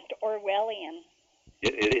 It's almost Orwellian.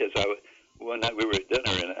 It is. One night we were at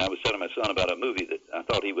dinner, and I was telling my son about a movie that I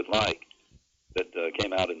thought he would like that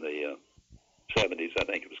came out in the 70s. I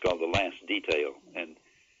think it was called The Last Detail, and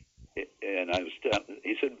I was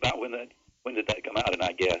he said, about when did that come out? And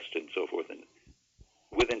I guessed, and so forth. And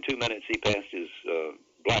within 2 minutes, he passed his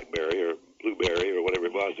BlackBerry or Blueberry or whatever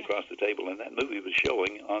it was across the table, and that movie was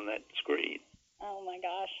showing on that screen. Oh my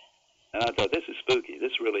gosh! And I thought, this is spooky.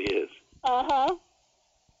 This really is.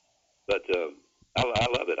 But I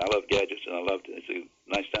love it. I love gadgets, and it's a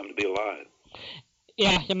nice time to be alive.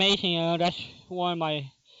 Yeah, it's amazing. That's one of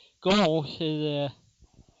my goals is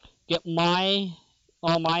get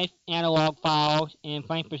all my analog files and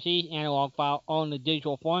Frank Percy's analog file on the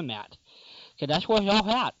digital format. So that's what it's all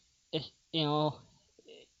at. It's,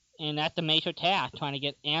 and that's the major task, trying to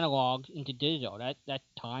get analog into digital. That's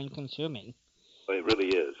time consuming. Well, it really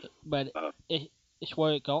is. But it's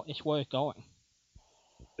where it's going.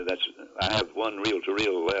 I have one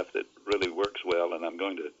reel-to-reel left that really works well, and I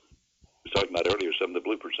was talking about earlier, some of the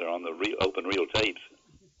bloopers are on the open reel tapes,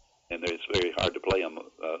 and it's very hard to play them,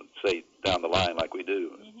 say, down the line like we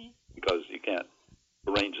do, because you can't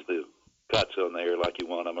arrange the cuts on there like you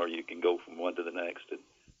want them, or you can go from one to the next. And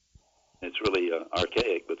it's really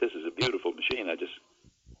archaic, but this is a beautiful machine. I just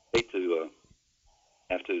hate to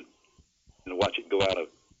have to watch it go out of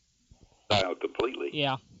style completely.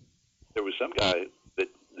 Yeah. There was some guy that's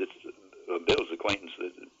Bill's acquaintance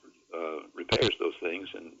that repairs those things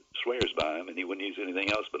and swears by them, and he wouldn't use anything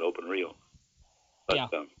else but open reel. But yeah.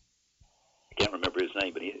 I can't remember his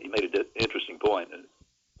name, but he made an interesting point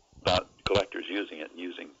about collectors using it and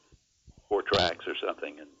using 4 tracks or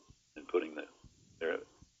something and putting their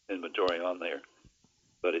inventory on there.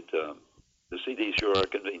 But the CDs sure are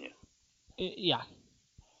convenient. Yeah.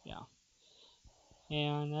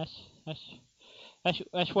 And that's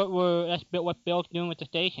what Bill's doing with the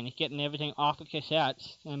station. He's getting everything off of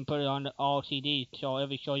cassettes and put it on all CDs. So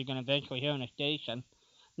every show you're going to eventually hear on the station,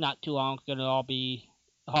 not too long, it's going to all be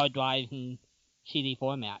hard drives and CD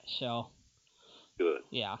format. So good.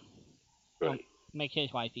 Yeah. Right. Make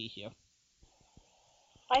his life easier.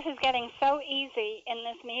 Life is getting so easy in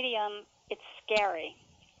this medium. It's scary.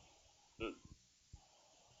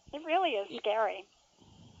 It really is scary.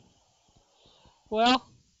 Well,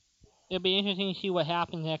 it'll be interesting to see what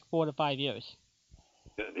happens in the next 4 to 5 years.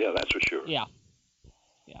 Yeah, that's for sure. Yeah.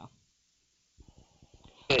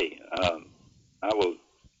 Hey, I will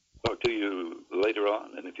talk to you later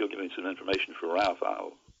on, and if you'll give me some information for Ralph,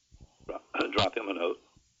 I'll drop him a note.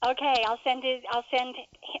 Okay, I'll send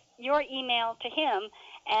your email to him,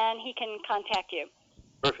 and he can contact you.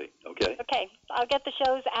 Perfect. Okay. Okay, I'll get the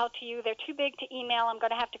shows out to you. They're too big to email. I'm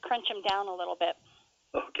going to have to crunch them down a little bit.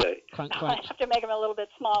 Okay. Crunch. I have to make them a little bit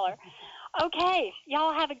smaller. Okay,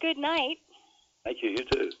 y'all have a good night. Thank you. You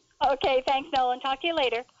too. Okay, thanks, Nolan. Talk to you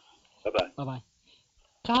later. Bye-bye. Bye-bye.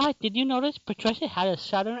 God, did you notice Patricia had a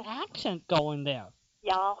southern accent going there?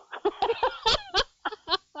 Y'all.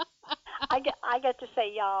 I get to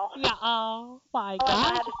say y'all. Yeah, oh my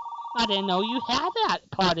God. I didn't know you had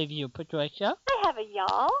that part of you, Patricia. I have a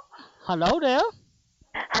y'all. Hello there.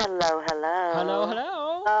 Hello.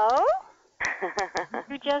 Hello. Oh?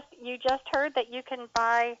 You just heard that you can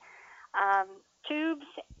buy tubes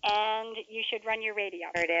and you should run your radio.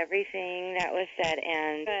 Heard everything that was said,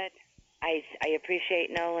 and Good. I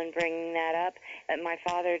appreciate Nolan bringing that up. My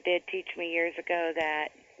father did teach me years ago that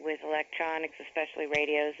with electronics, especially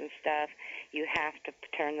radios and stuff, you have to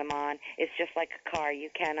turn them on. It's just like a car. You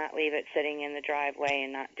cannot leave it sitting in the driveway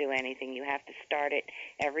and not do anything. You have to start it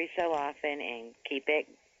every so often and keep it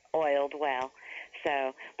oiled well.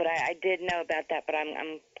 So, but I did know about that, but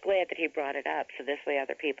I'm glad that he brought it up, so this way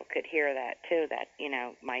other people could hear that too, that,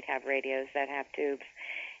 might have radios that have tubes.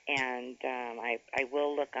 And I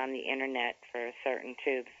will look on the internet for certain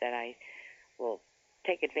tubes that I will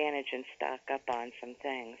take advantage and stock up on some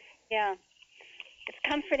things. Yeah. It's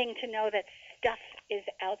comforting to know that stuff is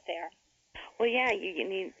out there. Well, yeah, you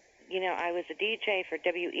need, I was a DJ for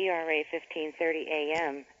WERA 1530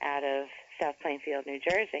 AM out of South Plainfield, New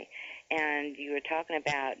Jersey, and you were talking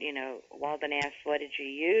about, Walden asked, what did you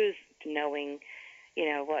use, knowing,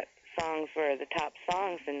 what songs were the top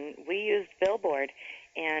songs, and we used Billboard,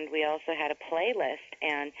 and we also had a playlist,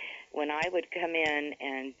 and when I would come in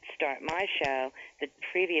and start my show, the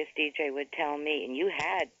previous DJ would tell me, and you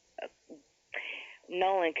had,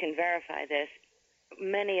 Nolan can verify this,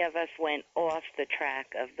 many of us went off the track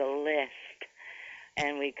of the list,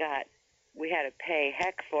 and we had to pay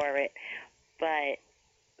heck for it, but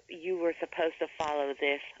you were supposed to follow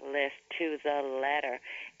this list to the letter,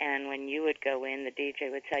 and when you would go in, the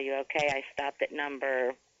DJ would tell you, okay, I stopped at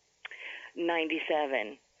number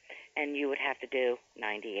 97, and you would have to do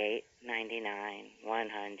 98, 99,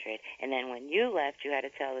 100, and then when you left, you had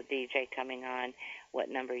to tell the DJ coming on what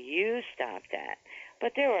number you stopped at.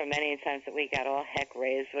 But there were many times that we got all heck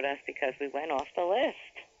raised with us because we went off the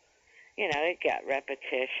list. It got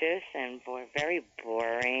repetitious and very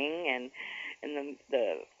boring, and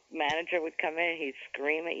the manager would come in, he'd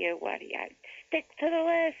scream at you, what do you, stick to the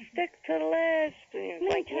list, stick to the list. And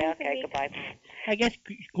it's like, yeah, okay, goodbye. I guess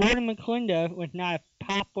Gordon McClinda was not a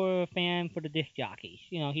popular fan for the disc jockeys.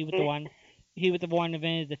 He was the one. He was the one that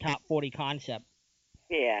invented the top 40 concept.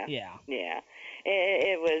 Yeah. Yeah. Yeah.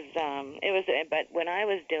 It was. But when I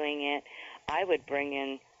was doing it, I would bring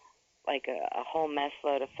in like a whole mess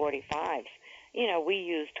load of 45s. We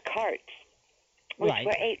used carts, which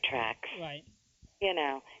were 8 tracks. Right.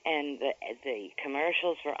 And the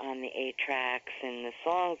commercials were on the 8 tracks, and the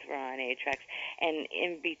songs were on 8 tracks. And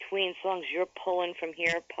in between songs, you're pulling from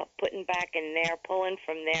here, putting back in there, pulling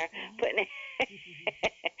from there, putting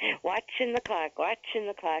watching the clock.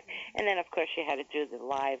 And then, of course, you had to do the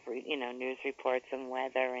live, news reports and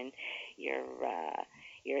weather, and your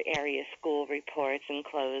area school reports and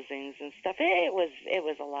closings and stuff. It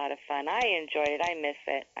was a lot of fun. I enjoyed it. I miss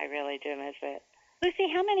it. I really do miss it.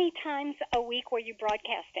 Lucy, how many times a week were you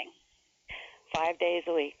broadcasting? 5 days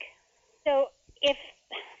a week. So if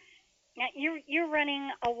now you're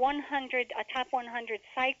running a top 100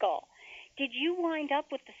 cycle, did you wind up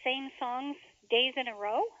with the same songs days in a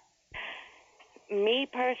row? Me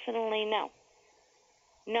personally, no.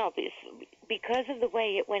 No, because of the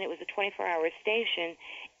way when it was a 24-hour station,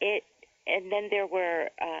 and then there were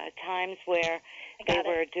times where they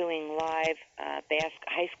were doing live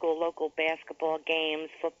high school local basketball games,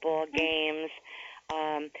 football games.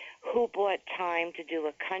 Who bought time to do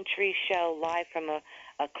a country show live from a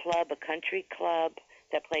country club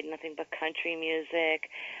that played nothing but country music?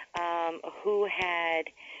 Who had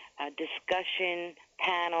discussion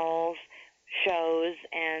panels, shows,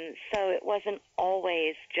 and so it wasn't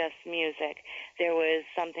always just music. There was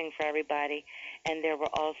something for everybody, and there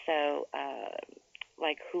were also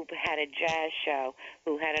like who had a jazz show,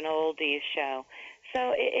 who had an oldies show.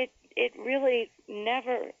 So it really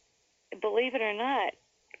never, believe it or not,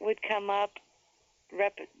 would come up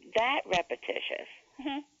that repetitious.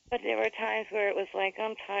 Mm-hmm. But there were times where it was like,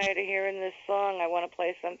 I'm tired of hearing this song, I want to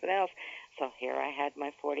play something else. So here I had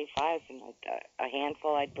my 45s, and a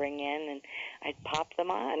handful I'd bring in, and I'd pop them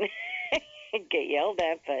on. I'd get yelled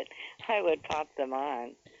at, but I would pop them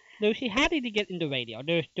on. Lucy, how did you get into radio?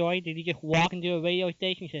 There's a story. Did you just walk into a radio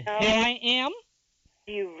station and say, here I am?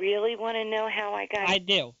 Do you really want to know how I got I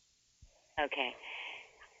do. Okay.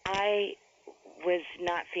 I was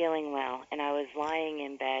not feeling well, and I was lying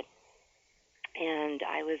in bed, and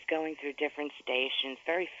I was going through different stations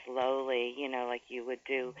very slowly, like you would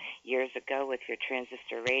do years ago with your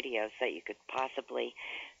transistor radio, so that you could possibly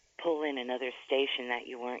pull in another station that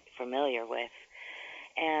you weren't familiar with.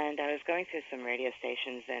 And I was going through some radio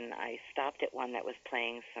stations, and I stopped at one that was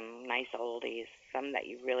playing some nice oldies, some that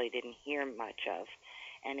you really didn't hear much of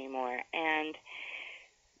anymore. And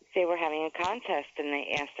they were having a contest, and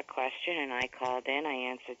they asked a question, and I called in.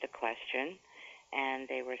 I answered the question,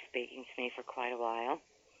 and they were speaking to me for quite a while.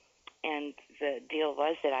 And the deal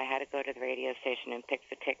was that I had to go to the radio station and pick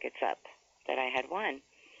the tickets up that I had won.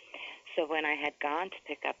 So when I had gone to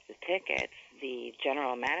pick up the tickets, the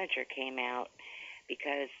general manager came out,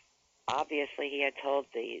 because obviously he had told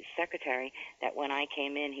the secretary that when I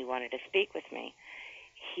came in, he wanted to speak with me.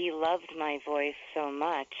 He loved my voice so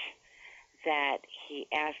much that he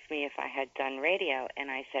asked me if I had done radio, and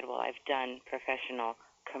I said, well, I've done professional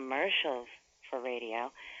commercials for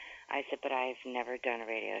radio. I said, but I've never done a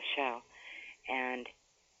radio show. And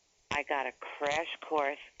I got a crash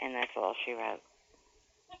course, and that's all she wrote.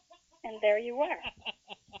 And there you were.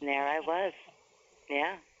 And there I was.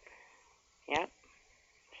 Yeah. Yep.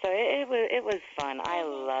 So it was fun. I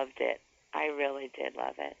loved it. I really did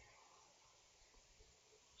love it.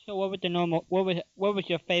 So what was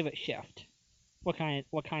your favorite shift? What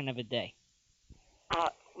kind of a day?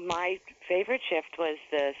 My favorite shift was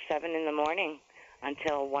the 7 in the morning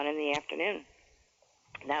until 1 in the afternoon.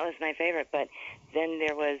 That was my favorite. But then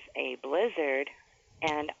there was a blizzard,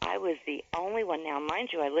 and I was the only one. Now, mind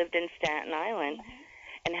you, I lived in Staten Island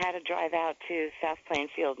and had to drive out to South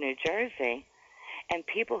Plainfield, New Jersey. And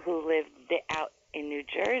people who lived out in New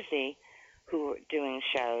Jersey who were doing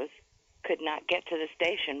shows could not get to the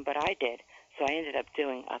station, but I did. So I ended up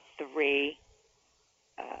doing three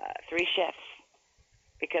shifts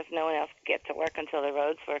because no one else could get to work until the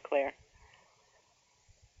roads were clear.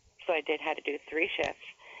 So I had to do 3 shifts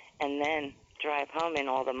and then drive home in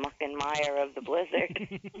all the muck and mire of the blizzard.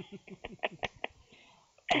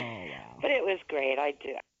 Oh, wow. But it was great. I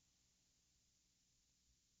do.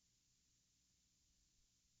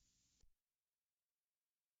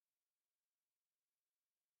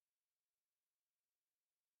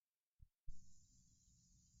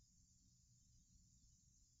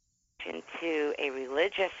 Into a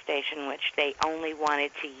religious station, which they only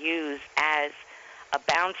wanted to use as a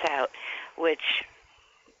bounce out, which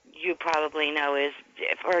you probably know is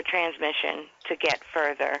for a transmission to get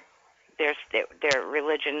further. Their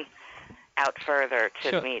religion out further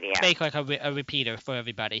to the media. Make like a repeater for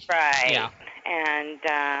everybody. Right. Yeah. And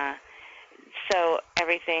so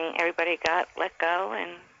everybody got let go,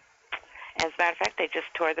 and as a matter of fact, they just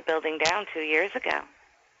tore the building down 2 years ago.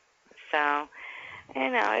 So, you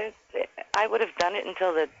know, I would have done it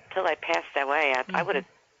until I passed away. I would have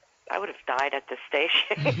died at the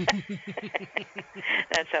station.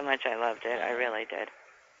 That's how much I loved it. I really did.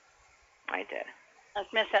 I did. I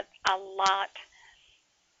miss it a lot.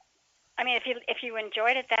 I mean, if you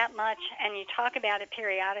enjoyed it that much and you talk about it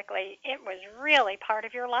periodically, it was really part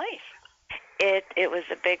of your life. It was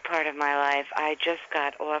a big part of my life. I just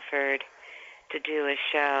got offered to do a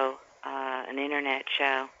show, an internet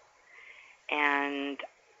show, and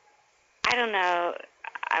I don't know.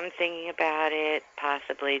 I'm thinking about it,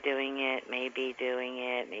 possibly doing it, maybe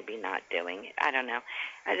not doing it. I don't know.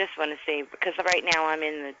 I just want to see, because right now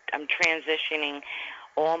I'm transitioning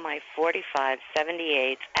all my 45,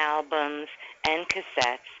 78 albums and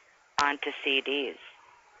cassettes onto CDs.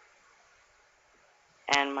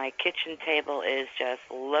 And my kitchen table is just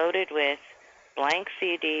loaded with blank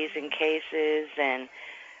CDs and cases and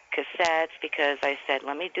cassettes, because I said,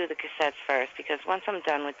 let me do the cassettes first, because once I'm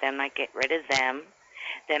done with them, I get rid of them.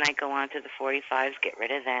 Then I go on to the 45s, get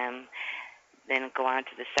rid of them. Then go on to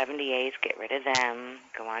the 78s, get rid of them.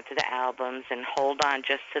 Go on to the albums and hold on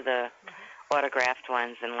just to the autographed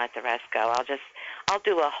ones and let the rest go. I'll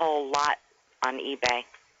do a whole lot on eBay.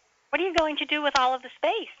 What are you going to do with all of the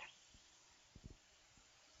space?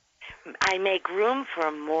 I make room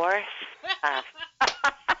for more stuff.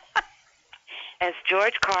 As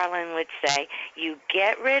George Carlin would say, you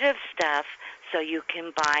get rid of stuff so you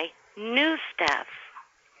can buy new stuff.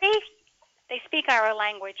 See? They speak our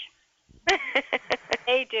language.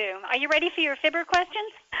 They do. Are you ready for your fibber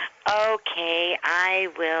questions? Okay, I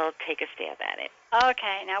will take a stab at it.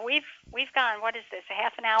 Okay, now we've gone, what is this, a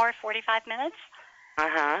half an hour, 45 minutes?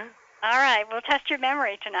 Uh-huh. All right, we'll test your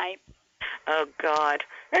memory tonight. Oh, God.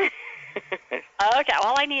 Okay,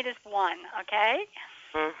 all I need is one, okay?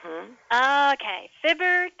 Mm-hmm. Okay,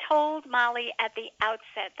 Fibber told Molly at the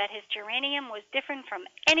outset that his geranium was different from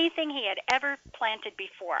anything he had ever planted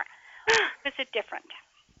before. Was it different?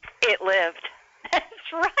 It lived.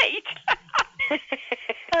 That's right.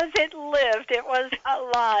 Because it lived. It was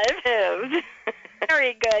alive.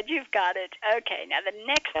 Very good. You've got it. Okay, now the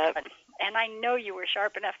next one, and I know you were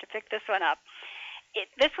sharp enough to pick this one up.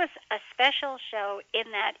 This was a special show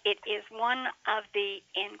in that it is one of the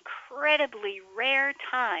incredibly rare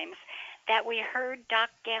times that we heard Doc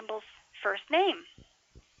Gamble's first name.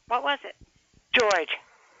 What was it? George.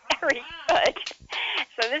 Very good.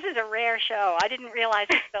 So this is a rare show. I didn't realize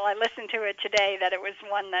until I listened to it today that it was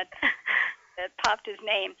one that popped his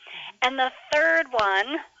name. And the third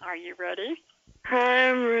one, are you ready?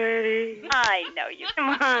 I'm ready. I know you.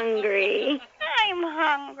 I'm hungry. I'm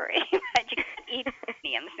hungry. But you can't eat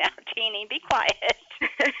geraniums now, Teeny. Be quiet.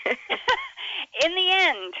 In the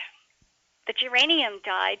end, the geranium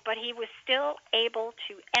died, but he was still able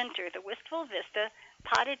to enter the Wistful Vista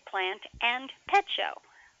potted plant and pet show.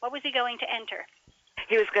 What was he going to enter?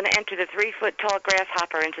 He was going to enter the 3-foot-tall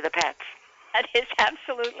grasshopper into the pets. That is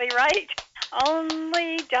absolutely right.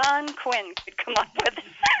 Only Don Quinn could come up with it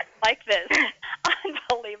like this.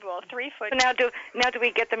 Unbelievable. 3 foot. Now do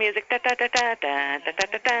we get the music?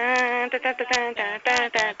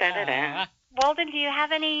 Walden, do you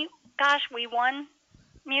have any Gosh We Won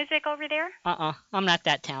music over there? I'm not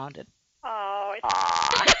that talented. Oh,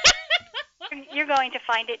 you're going to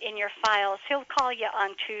find it in your files. He'll call you on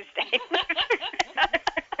Tuesday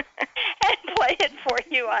and play it for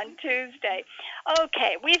you on Tuesday.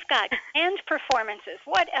 Okay, we've got band performances.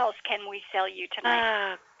 What else can we sell you tonight?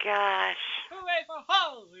 Oh, gosh. Hooray for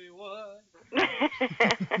Hollywood.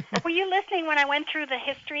 Were you listening when I went through the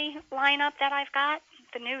history lineup that I've got?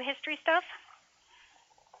 The new history stuff?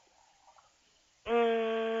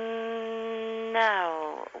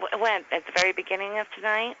 No. When? At the very beginning of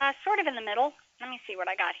tonight? Sort of in the middle. Let me see what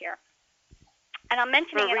I got here. And I'm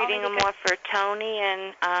mentioning We're it reading only them more for Tony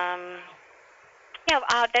and, Yeah,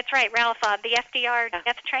 that's right, Ralph. The FDR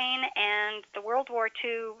Death Train and the World War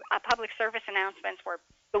II public service announcements were...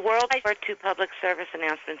 The World War II public service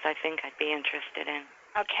announcements I think I'd be interested in.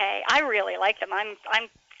 Okay, I really like them. I'm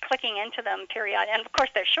clicking into them periodically, and of course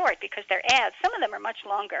they're short because they're ads. Some of them are much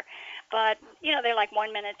longer, but they're like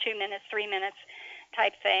 1 minute, 2 minutes, 3 minutes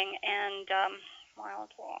type thing. And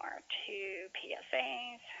World War II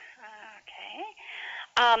PSAs. Okay.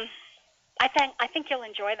 I think you'll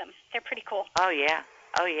enjoy them. They're pretty cool. Oh yeah,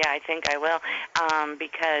 I think I will.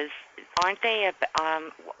 Because weren't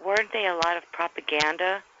they a lot of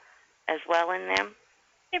propaganda as well in them?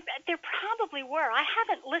 There probably were. I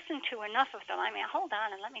haven't listened to enough of them. I mean, hold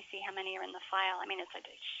on and let me see how many are in the file. I mean, it's a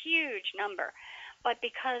huge number. But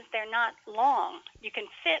because they're not long, you can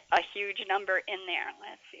fit a huge number in there.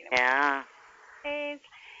 Let's see. Yeah.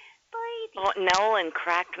 Well, Nolan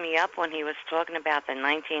cracked me up when he was talking about the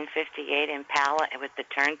 1958 Impala with the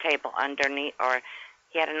turntable underneath, or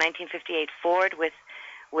he had a 1958 Ford with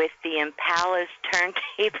the Impala's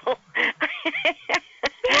turntable.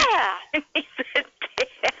 Yeah. And he said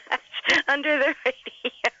dash under the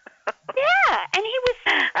radio. Yeah, and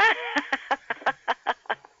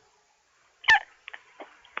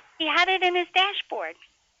he had it in his dashboard.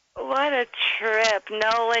 What a trip.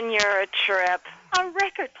 Nolan, you're a trip. A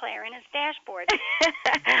record player in his dashboard.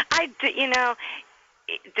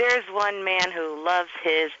 There's one man who loves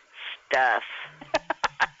his stuff.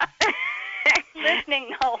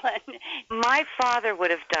 Listening, Nolan. My father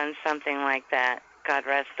would have done something like that. God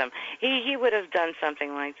rest him. He would have done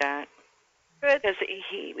something like that. Good. Because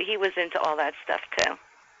he was into all that stuff, too.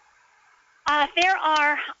 There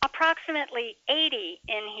are approximately 80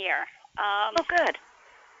 in here. Oh, good.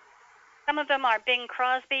 Some of them are Bing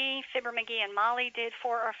Crosby, Fibber McGee and Molly did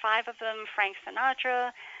 4 or 5 of them, Frank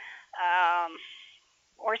Sinatra,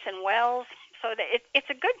 Orson Welles. So it's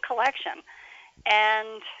a good collection.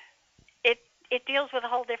 And it deals with a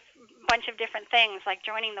whole bunch of different things, like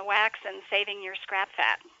joining the wax and saving your scrap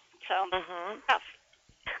fat. So, stuff.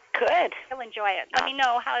 Good. You'll enjoy it. Let me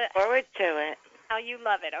know forward to it. How you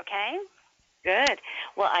love it, okay? Good.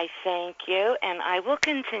 Well, I thank you, and I will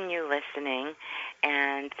continue listening.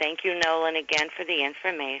 And thank you, Nolan, again for the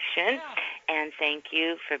information. Yeah. And thank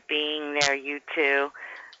you for being there, you two,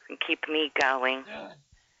 and keep me going. Good.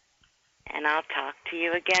 And I'll talk to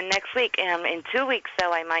you again next week. In 2 weeks,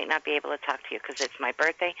 though, I might not be able to talk to you because it's my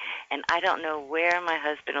birthday, and I don't know where my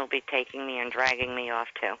husband will be taking me and dragging me off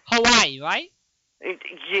to. Hawaii, right?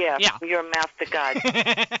 Yeah. Your mouth to God.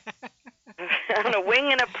 On a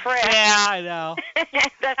wing and a prayer. Yeah, I know.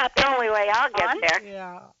 That's the only way I'll get there.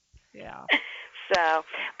 Yeah. So,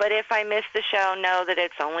 but if I miss the show, know that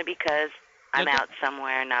it's only because I'm out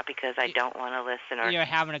somewhere, not because I don't want to listen or you're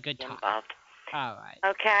having a good time. Involved. All right.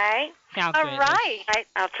 Okay? Sounds All good. right.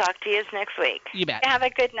 I'll talk to you next week. You bet. Have a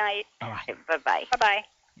good night. All right. Bye-bye. Bye-bye.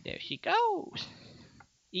 There she goes.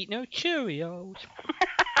 Eat no Cheerios.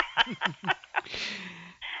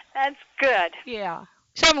 That's good. Yeah.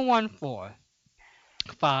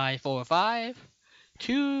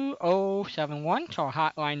 714-545-2071. It's our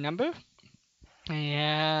hotline number.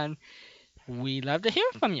 And we love to hear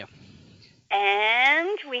from you.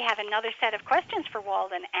 And we have another set of questions for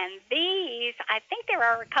Walden. And these, I think there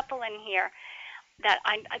are a couple in here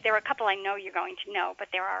there are a couple I know you're going to know, but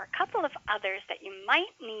there are a couple of others that you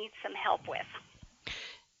might need some help with.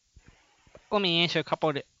 Let me answer a couple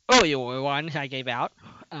of the earlier ones I gave out.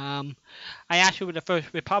 I asked who was the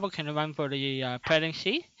first Republican to run for the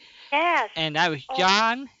presidency. Yes. And that was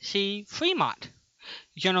John C. Fremont.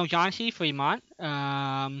 General John C. Fremont.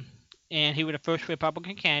 And he was the first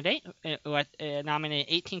Republican candidate, nominated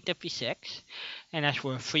in 1856. And that's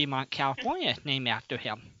where Fremont, California is named after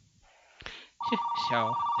him.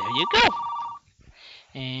 So, there you go.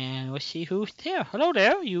 And let's see who's there. Hello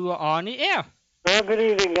there. You are on the air. Well, good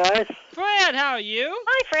evening, guys. Fred, how are you?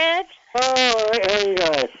 Hi, Fred. Oh, all right. How are you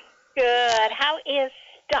guys? Good. How is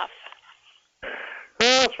stuff?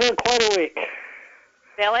 Well, it's been quite a week.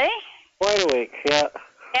 Really? Quite a week, yeah.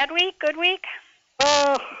 Bad week? Good week?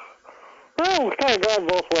 Well, it's kind of gone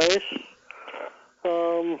both ways.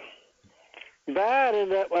 Bad in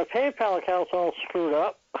that my PayPal account's all screwed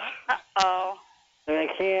up. Uh-oh. And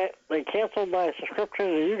they canceled my subscription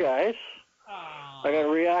to you guys. Oh. I got to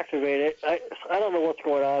reactivate it. I don't know what's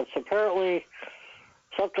going on. So apparently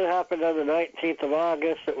something happened on the 19th of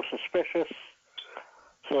August that was suspicious.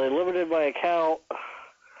 So they limited my account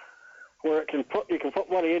where you can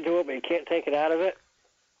put money into it, but you can't take it out of it.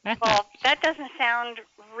 Well, that doesn't sound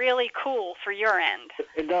really cool for your end.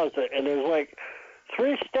 It doesn't. And there's like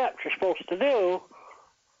 3 steps you're supposed to do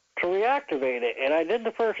to reactivate it. And I did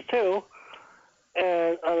the first 2.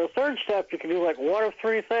 And on the 3rd step, you can do like 1 of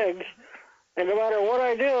 3 things. And no matter what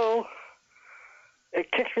I do,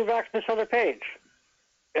 it kicks me back to this other page.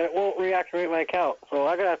 And it won't reactivate my account. So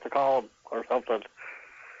I'm going to have to call them or something.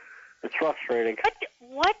 It's frustrating.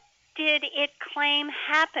 What did it claim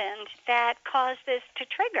happened that caused this to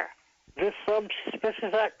trigger? This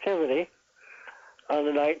suspicious activity on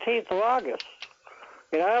the 19th of August.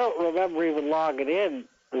 And I don't remember even logging in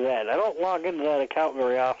then. I don't log into that account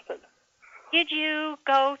very often. Did you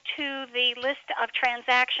go to the list of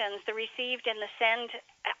transactions, the received and the send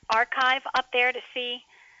archive up there to see?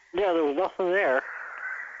 Yeah, there was nothing there.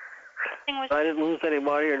 I didn't lose any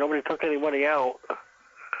money or nobody took any money out.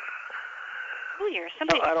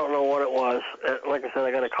 Somebody... I don't know what it was. Like I said,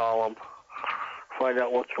 I got to call them, find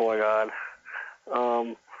out what's going on.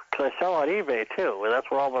 Because I sell on eBay too, and that's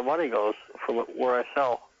where all my money goes from where I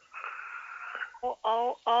sell.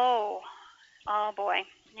 Oh boy.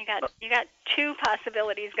 You got 2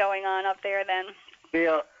 possibilities going on up there then.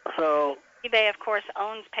 Yeah, so... eBay, of course,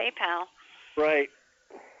 owns PayPal. Right.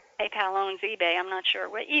 PayPal owns eBay. I'm not sure.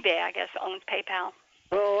 Well, eBay, I guess, owns PayPal.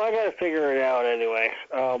 Well, I got to figure it out anyway.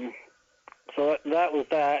 So that was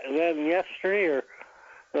that. And then yesterday,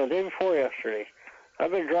 the day before yesterday,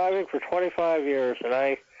 I've been driving for 25 years, and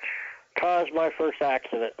I caused my first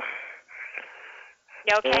accident.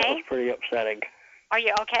 You okay? And that was pretty upsetting. Are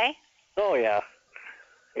you okay? Oh, yeah.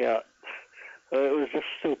 Yeah. It was just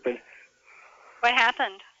stupid. What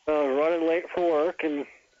happened? I was running late for work and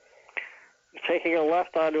taking a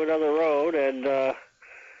left onto another road and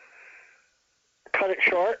cut it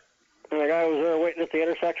short. And the guy was there waiting at the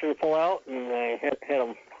intersection to pull out, and I hit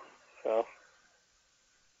him.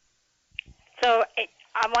 So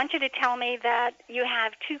I want you to tell me that you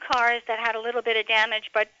have 2 cars that had a little bit of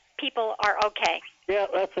damage, but people are okay. Yeah,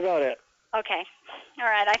 that's about it. Okay. All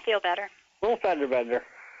right, I feel better. Little fender bender.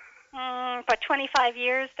 But 25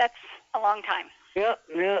 years, that's a long time. Yeah.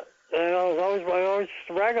 And I always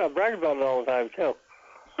brag about it all the time, too.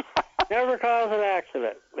 Never cause an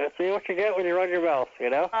accident. That's what you get when you run your mouth, you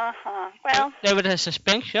know? Uh-huh. Well... There was a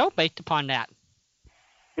suspense show based upon that.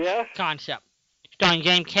 Yeah? Concept. Starring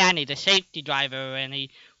James Cagney, the safety driver, and he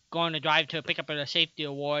going to drive to pick up a safety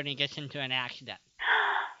award, and he gets into an accident.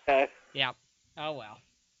 Okay. Yeah. Oh, well.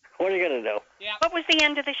 What are you going to do? Yeah. What was the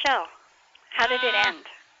end of the show? How did it end?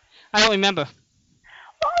 I don't remember.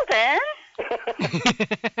 Well, then...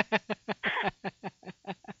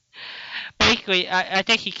 Basically, I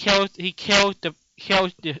think he killed the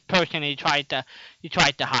person. He tried to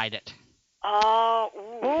hide it. Oh,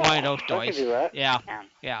 ooh. One of those stories. I can do that.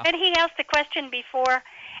 Yeah. And he asked the question before,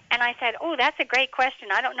 and I said, "Oh, that's a great question.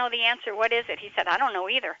 I don't know the answer. What is it?" He said, "I don't know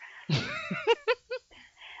either."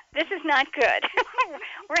 This is not good.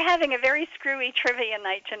 We're having a very screwy trivia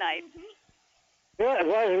night tonight. You're not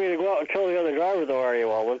advising me to go out and kill the other driver, though, are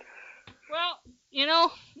you, Alvin? Well,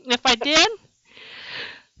 if I did,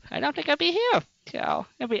 I don't think I'd be here. So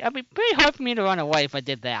it'd be pretty hard for me to run away if I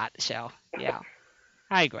did that. So yeah,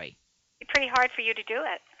 I agree. It'd be pretty hard for you to do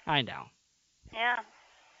it. I know. Yeah.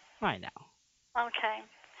 I know. Okay.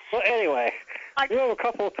 Well, anyway, we have a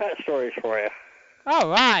couple of pet stories for you. All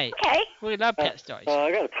right. Okay. We love pet stories.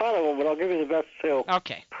 I got a ton of them, but I'll give you the best 2.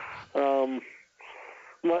 Okay. When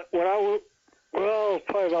I was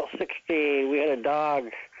probably about 16, we had a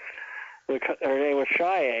dog. Her name was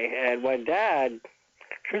Cheyenne, and my dad,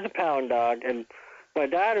 she was a pound dog, and my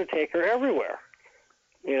dad would take her everywhere,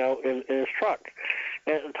 in his truck.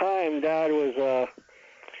 And at the time, Dad was,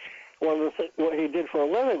 what he did for a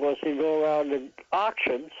living was he'd go around to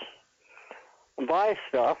auctions and buy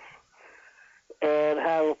stuff and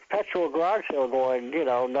have a perpetual garage sale going,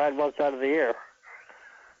 9 months out of the year.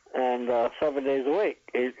 And 7 days a week,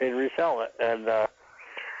 he'd resell it. And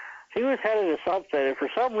he was headed to something, and for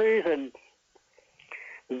some reason,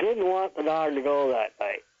 didn't want the dog to go that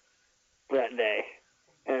day.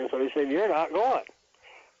 And so he said, "You're not going,"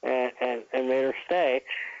 and made her stay.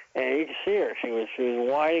 And you can see her; she was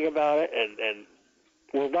whining about it and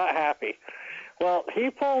was not happy. Well, he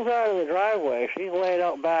pulls out of the driveway. She's laying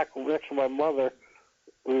out back next to my mother,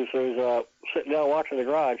 who's sitting down watching the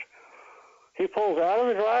garage. He pulls out of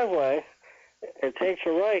the driveway and takes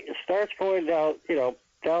a right and starts going down the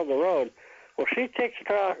road. Well, she takes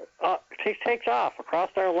off across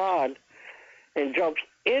our lawn and jumps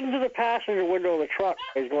into the passenger window of the truck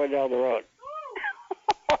as he's going down the road.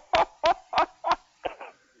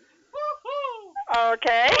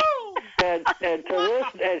 Okay. and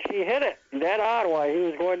she hit it dead on while he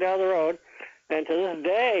was going down the road. And to this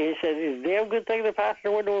day, he said, "It's a damn good thing the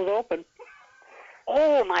passenger window was open."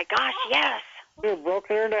 Oh my gosh, yes. She had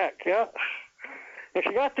broken her neck, yeah. And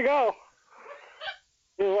she got to go.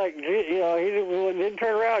 He was like, he didn't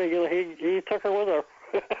turn around. He took her with her.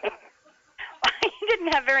 He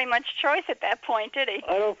didn't have very much choice at that point, did he?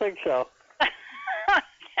 I don't think so.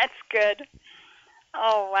 That's good.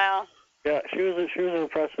 Oh, wow. Yeah, she was an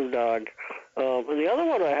impressive dog. And the other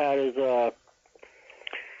one I had is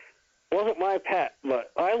wasn't my pet,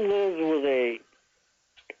 but I lived with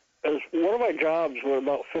one of my jobs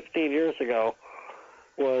about 15 years ago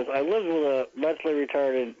was I lived with a mentally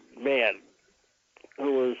retarded man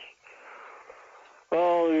who was, he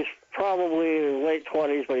was probably in his late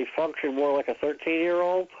 20s, but he functioned more like a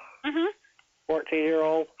 13-year-old,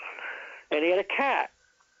 14-year-old, and he had a cat.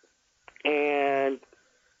 And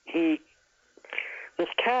this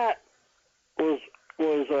cat was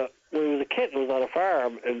when he was a kitten, was on a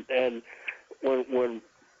farm, and when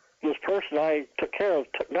this person I took care of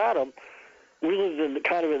got him, we lived in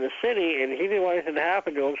the city, and he didn't want anything to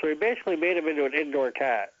happen to him, so he basically made him into an indoor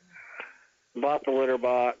cat. Bought the litter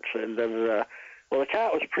box, and then the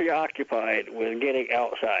cat was preoccupied with getting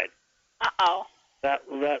outside. Uh-oh. That's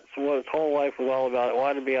what his whole life was all about. It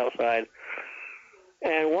wanted to be outside.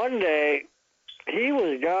 And one day, he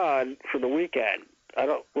was gone for the weekend. I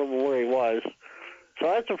don't remember where he was. So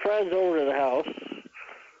I had some friends over to the house.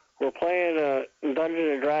 We're playing a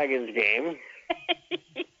Dungeons and Dragons game.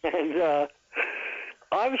 And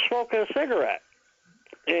I'm smoking a cigarette.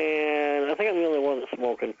 And I think I'm the only one that's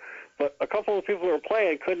smoking. But a couple of people who were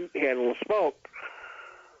playing couldn't handle the smoke.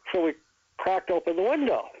 So we cracked open the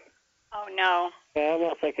window. Oh, no. Yeah, I'm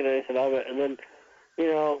not thinking anything of it. And then,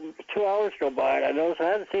 2 hours go by, and I noticed I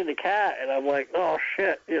hadn't seen the cat. And I'm like, oh,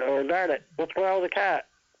 shit, or darn it, what's going on with the cat?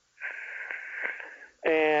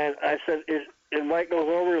 And I said, and Mike goes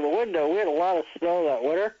over to the window. We had a lot of snow that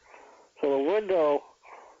winter. So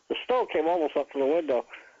the snow came almost up to the window.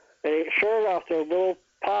 And sure enough, there were little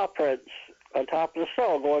paw prints on top of the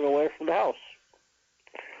snow going away from the house.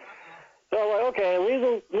 So I'm like, okay, leave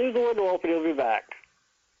the window open, he'll be back.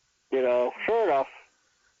 Sure enough,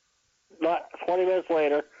 not 20 minutes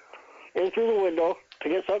later, in through the window to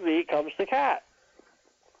get something to eat comes the cat.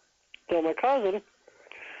 So my cousin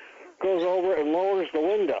goes over and lowers the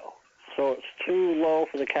window so it's too low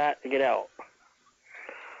for the cat to get out.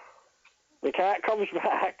 The cat comes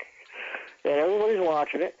back, and everybody's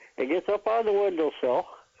watching it. It gets up on the windowsill.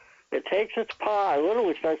 It takes its paw and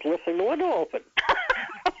literally starts lifting the window open.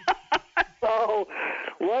 So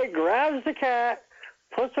Mike grabs the cat,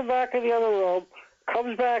 puts him back in the other room,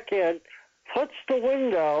 comes back in, puts the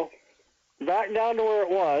window back down to where it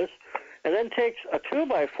was, and then takes a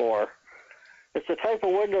 2x4. It's the type of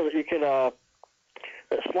window that you can that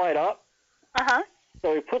slide up. Uh-huh.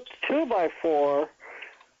 So he puts the 2x4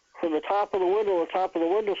 from the top of the window to the top of the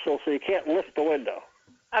windowsill so you can't lift the window.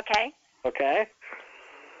 Okay. Okay?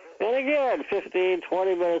 And again, 15,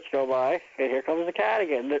 20 minutes go by, and here comes the cat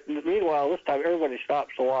again. Meanwhile, this time everybody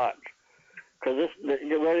stops to watch. Because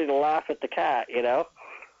you're ready to laugh at the cat, because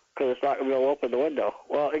it's not going to be able to open the window.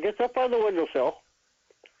 Well, it gets up on the windowsill,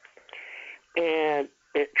 and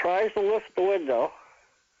it tries to lift the window.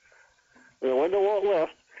 The window won't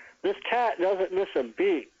lift. This cat doesn't miss a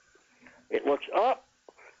beat. It looks up,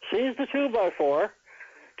 sees the 2x4,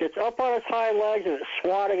 gets up on its hind legs, and it's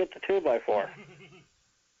swatting at the 2x4.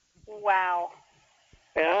 Wow.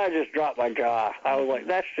 And I just dropped my jaw. I was like,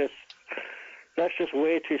 that's just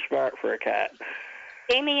way too smart for a cat.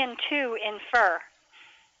 Damien, too, in fur.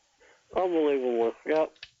 Unbelievable.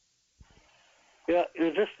 Yep. Yeah,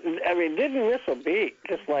 it didn't miss a beat.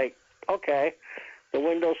 Just like, okay, the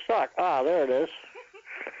windows suck. Ah, there it is.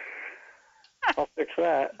 I'll fix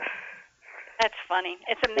that. That's funny.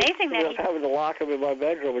 It's amazing that I was having to lock him in my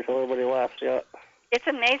bedroom until everybody left, yeah. It's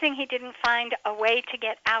amazing he didn't find a way to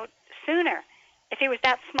get out sooner, if he was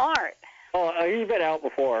that smart. Oh, he's been out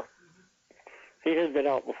before. He has been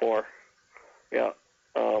out before. Yeah.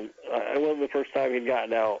 It wasn't the first time he'd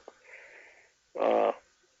gotten out.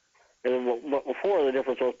 But before, the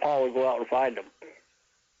difference was Paul would go out and find him.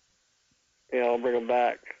 Bring him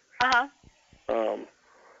back.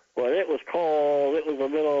 But it was cold. It was the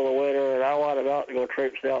middle of the winter, and I wanted out to go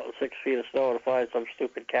traipsing out in 6 feet of snow to find some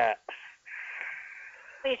stupid cat.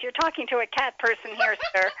 Please, you're talking to a cat person here,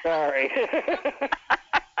 sir. Sorry.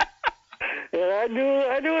 And I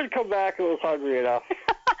knew it'd come back. It was hungry enough.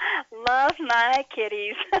 Love my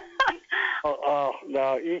kitties. Oh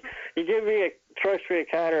no! You give me a choice between a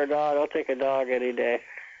cat or a dog, I'll take a dog any day.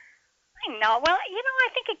 I know. Well, I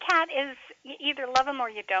think a cat is you either love them or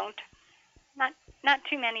you don't. Not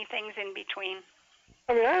too many things in between.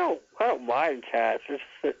 I mean, I don't mind cats. It's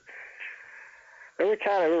just that every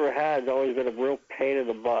cat I've ever had has always been a real pain in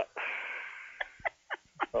the butt.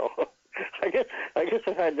 So I guess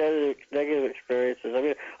I've had negative experiences. I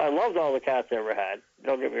mean, I loved all the cats I ever had.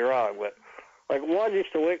 Don't get me wrong, but like one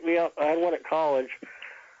used to wake me up. I had one at college.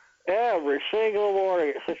 Every single morning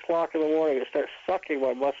at 6 o'clock in the morning, it starts sucking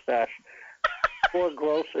my mustache. More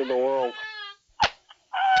gross in the world.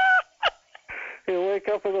 You wake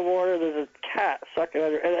up in the morning, there's a cat sucking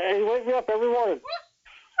under, and he wakes me up every morning.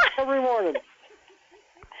 Every morning.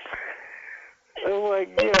 I'm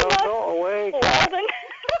like, go away, cat.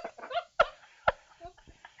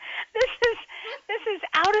 This is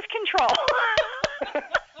out of control.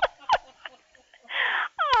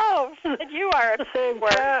 Oh, you are the same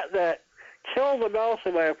cat that killed a mouse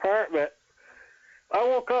in my apartment. I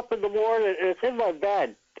woke up in the morning and it's in my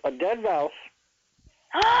bed, a dead mouse.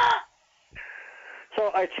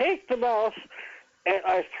 So I take the mouse and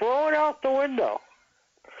I throw it out the window.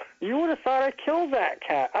 You would have thought I killed that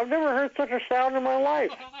cat. I've never heard such a sound in my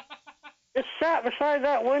life. It sat beside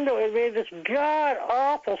that window and made this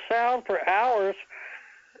god-awful sound for hours.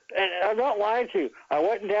 And I'm not lying to you. I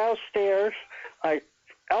went downstairs, I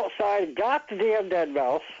outside, got the damn dead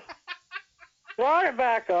mouse, brought it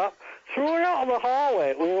back up, threw it out in the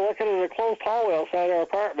hallway. We were looking at a closed hallway outside our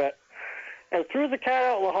apartment, and threw the cat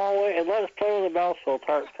out in the hallway and let us play with the mouse till its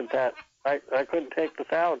heart's content. I couldn't take the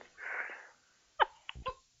sound.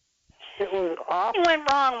 It was awful. You went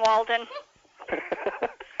wrong, Walden.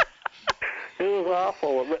 It was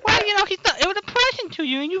awful. Well, it was a present to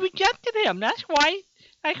you, and you rejected him. That's why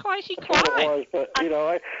she cried. It was, but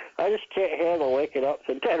I just can't handle waking up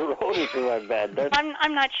to dead rodents in my bed.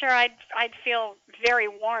 I'm not sure I'd feel very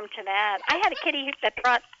warm to that. I had a kitty that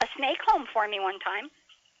brought a snake home for me one time.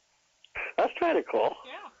 That's kind of cool.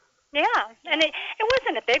 Yeah, and it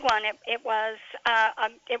wasn't a big one. It was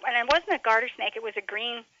and it wasn't a garter snake. It was a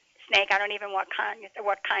green snake. I don't even know what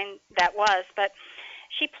kind that was, but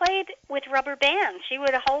she played with rubber bands. She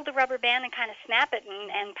would hold the rubber band and kind of snap it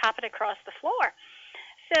and pop it across the floor.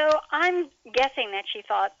 So I'm guessing that she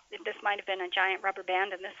thought this might have been a giant rubber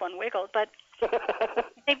band and this one wiggled, but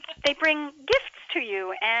they bring gifts to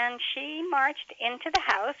you, and she marched into the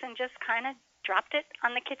house and just kind of dropped it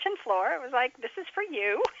on the kitchen floor. It was like, this is for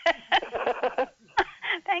you.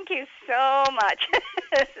 Thank you so much.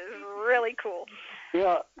 This is really cool.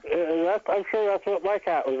 Yeah, I'm sure that's what my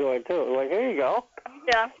cat was doing too. Like, here you go.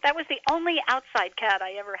 Yeah, that was the only outside cat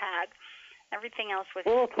I ever had. Everything else was...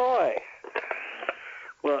 Little toy.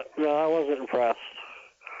 Well, no, I wasn't impressed.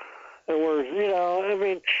 It was,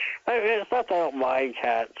 it's not that I don't mind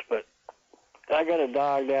cats, but I got a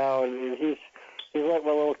dog now, and he's like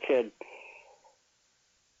my little kid.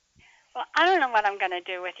 Well, I don't know what I'm going to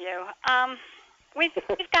do with you.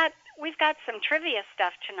 We've got some trivia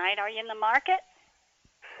stuff tonight. Are you in the market?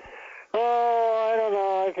 Oh, I don't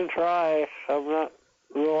know. I can try. I'm not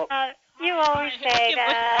real. You always say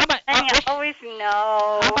that, and you always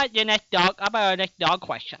know. How about your next dog? How about our next dog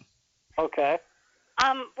question? Okay.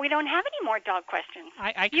 We don't have any more dog questions.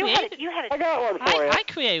 I got one for you. I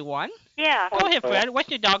created one. Yeah. Go ahead, Fred. What's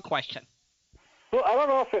your dog question? Well, I don't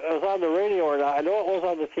know if it was on the radio or not. I know it was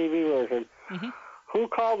on the TV version. Mm-hmm. Who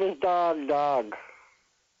called his dog Dog?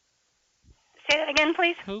 Say that again,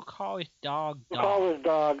 please. Who called his dog Dog? Who called his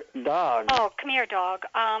dog Dog? Oh, come here, dog.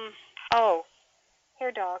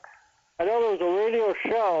 Here, dog. I know there was a radio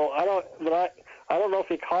show. I don't know if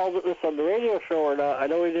he called it this on the radio show or not. I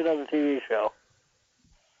know he did on the TV show.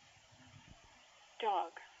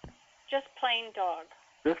 Dog. Just plain dog.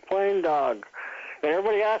 Just plain dog. And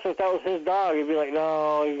everybody asked if that was his dog. He'd be like,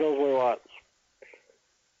 no, he goes where he wants.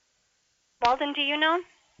 Walden, do you know?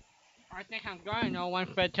 I think I'm going to know when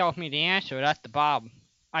Fred tells me the answer. That's the problem.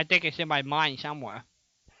 I think it's in my mind somewhere.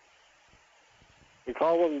 You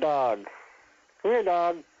call him Dog. Come here,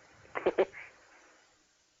 Dog.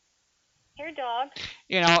 Here, dog.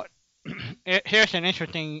 Here's an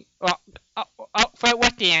interesting...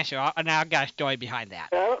 What's the answer? Now I've got a story behind that.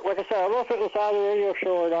 Like I said, I don't know if it was on the radio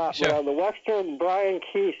show or not, Sure. but on the Western, Brian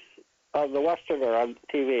Keith on the Westerner on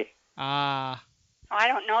TV. Oh, I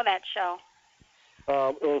don't know that show.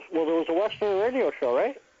 There was a Western radio show,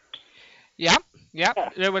 right? Yep. Yeah.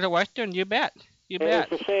 There was a Western, you bet. It was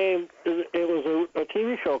the same, it was a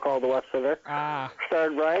TV show called The Westerner.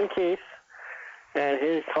 Starred Brian Keith, and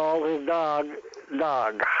he called his dog.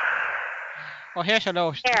 Well, here's a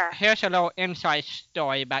little inside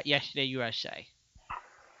story about Yesterday USA.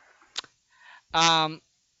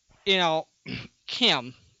 You know,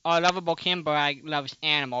 Kim, our lovable Kim Bragg, loves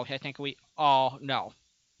animals. I think we all know.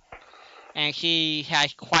 And she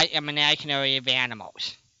has quite a menagerie of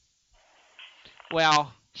animals.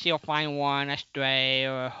 Well, she'll find one a stray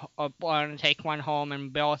or take one home,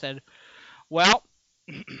 and Bill said, "Well,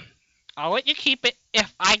 I'll let you keep it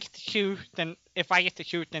if I get to choose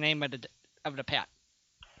the name of the pet."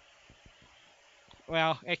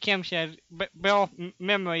 Well, as Kim said, Bill's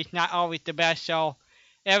memory's not always the best, so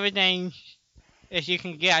everything, as you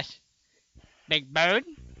can guess, Big Bird,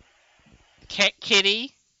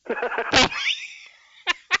 Kitty,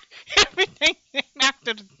 everything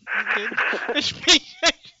after the species.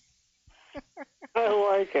 I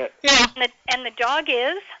like it. Yeah. And the dog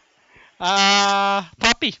is?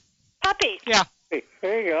 Puppy. Puppy. Yeah.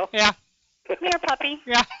 There you go. Yeah. Come here, puppy.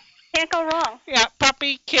 Yeah. Can't go wrong. Yeah,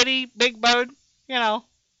 puppy, kitty, Big Bird, you know.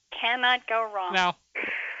 Cannot go wrong. No.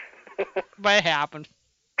 But it happened.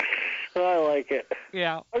 I like it.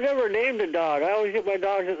 Yeah. I've never named a dog. I always get my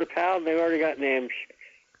dogs at the pound. They've already got names.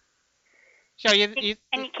 So and you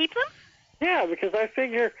keep them? Yeah, because I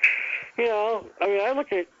figure, I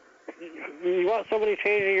look at, you want somebody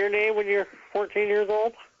changing your name when you're 14 years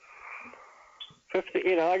old?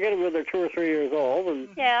 50, I get them when they're 2 or 3 years old, and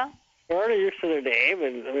yeah, they're already used to their name,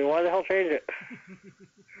 and why the hell change it?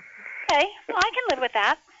 Okay, well, I can live with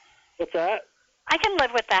that. What's that? I can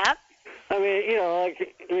live with that. I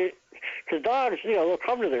mean, because dogs, they'll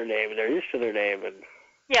come to their name, and they're used to their name, and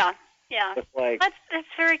yeah. It's like, that's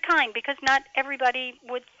very kind, because not everybody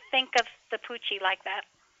would think of the Poochie like that.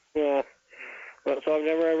 Yeah. So I've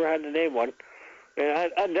never ever had to name one.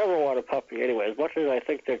 And I'd never want a puppy anyway. As much as I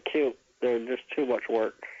think they're cute, they're just too much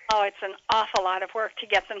work. Oh, it's an awful lot of work to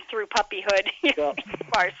get them through puppyhood. You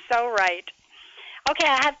are so right. Okay,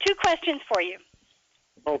 I have 2 questions for you.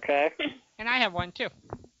 Okay. And I have one too.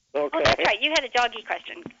 Okay. Oh, that's right. You had a doggy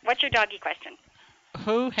question. What's your doggy question?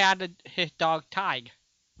 Who had his dog Tig?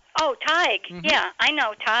 Oh, Tig. Mm-hmm. Yeah, I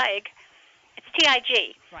know Tig. It's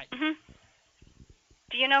T-I-G. Right. Mm-hmm.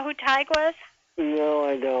 Do you know who Tig was? No,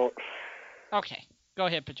 I don't. Okay. Go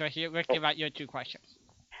ahead, Patricia. Let's give out your 2 questions.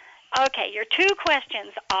 Okay, your 2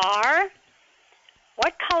 questions are,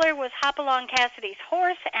 what color was Hopalong Cassidy's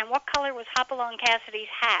horse, and what color was Hopalong Cassidy's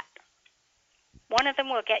hat? One of them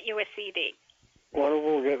will get you a CD. One of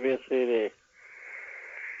them will get me a CD.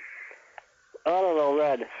 I don't know,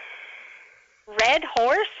 red. Red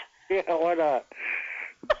horse? Yeah, why not?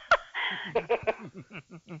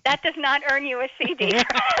 That does not earn you a CD.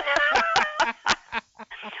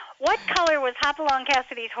 What color was Hopalong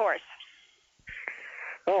Cassidy's horse?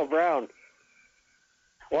 Oh, brown.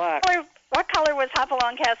 Black. Or what color was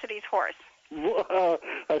Hopalong Cassidy's horse?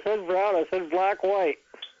 I said brown. I said black, white.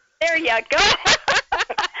 There you go.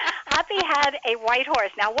 Hoppy had a white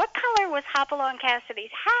horse. Now, what color was Hopalong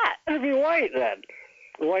Cassidy's hat? It'd be white then.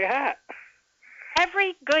 A white hat.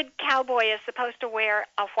 Every good cowboy is supposed to wear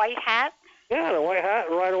a white hat. Yeah, the white hat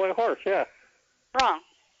and ride a white horse, yeah. Wrong.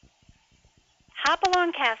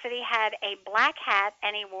 Hopalong Cassidy had a black hat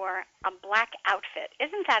and he wore a black outfit.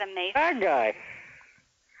 Isn't that amazing? Bad guy.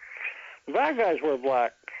 The bad guys wear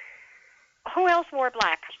black. Who else wore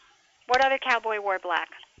black? What other cowboy wore black?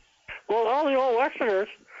 Well, all the old Westerners,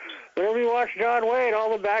 whenever you watch John Wayne,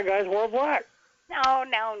 all the bad guys wore black. No.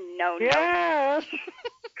 Yes!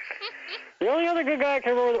 The only other good guy I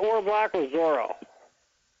can remember that wore black was Zorro.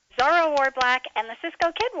 Zorro wore black, and the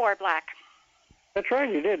Cisco Kid wore black. That's right,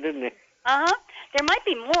 you did, didn't he? Uh-huh. There might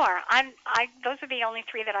be more. Those are the only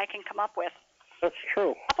 3 that I can come up with. That's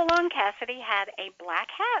true. Hopalong Cassidy had a black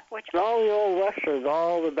hat, which... All the old Westerns,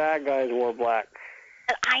 all the bad guys wore black.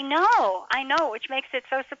 I know, which makes it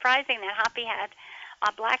so surprising that Hoppy had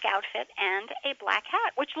a black outfit and a black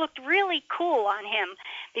hat, which looked really cool on him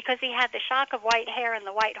because he had the shock of white hair and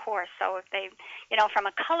the white horse. So if they, from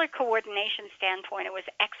a color coordination standpoint, it was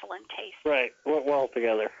excellent taste. Right, went well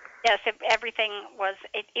together. Yes, everything was,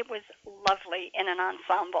 it was lovely in an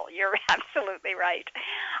ensemble. You're absolutely right.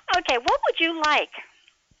 Okay, what would you like?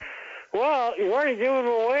 Well, you've already given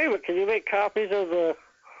them away, but can you make copies of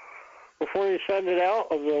before you send it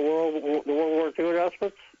out, of the World War II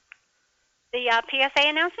announcements? The PSA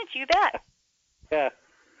announcements, you bet. Yeah.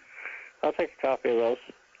 I'll take a copy of those.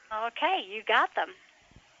 Okay, you got them.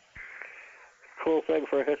 Cool thing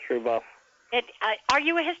for a history buff. Are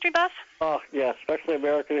you a history buff? Oh, yeah, especially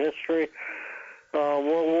American history. World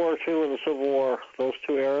War II and the Civil War, those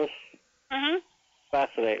two eras. Mm-hmm.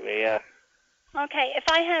 Fascinate me, yeah. Okay, if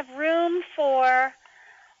I have room for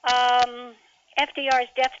FDR's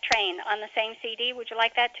Death Train on the same CD, would you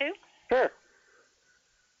like that too? Sure.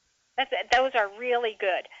 Those are really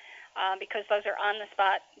good because those are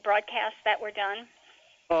on-the-spot broadcasts that were done.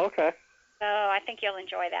 Oh, okay. So I think you'll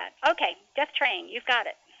enjoy that. Okay, Death Train, you've got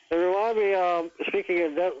it. It reminds me, speaking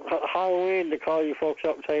of Halloween, to call you folks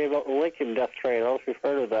up and tell you about the Lincoln Death Train. I don't know if you've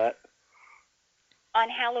heard of that. On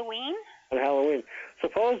Halloween? On Halloween.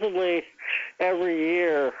 Supposedly, every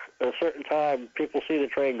year, at a certain time, people see the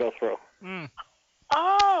train go through. Mm.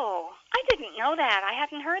 Oh, I didn't know that. I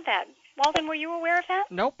hadn't heard that. Walden, were you aware of that?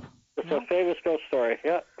 Nope. It's a famous ghost story,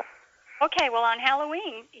 yeah. Okay, well, on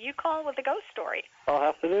Halloween, you call with a ghost story. I'll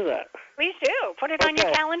have to do that. Please do. Put it on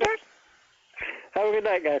your calendar. Have a good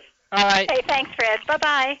night, guys. All right. Hey, thanks, Fred.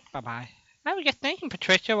 Bye-bye. Bye-bye. I was just thinking,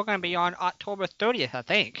 Patricia, we're going to be on October 30th, I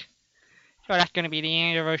think. So that's going to be the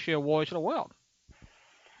anniversary of Wars of the World.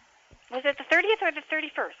 Was it the 30th or the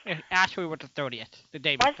 31st? It actually was the 30th, the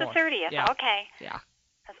day before. Was the 30th? Yeah. Okay. Yeah.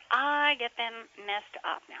 Because I get them messed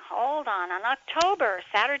up. Now, hold on. On October,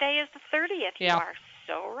 Saturday is the 30th. Yeah. You are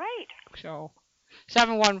so right. So,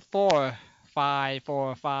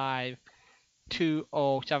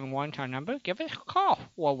 714-545-2071 is our number. Give us a call.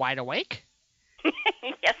 We're wide awake.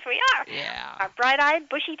 Yes, we are. Yeah. Our bright-eyed,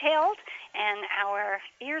 bushy-tailed, and our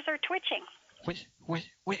ears are twitching. Which?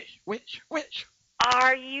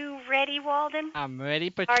 Are you ready, Walden? I'm ready,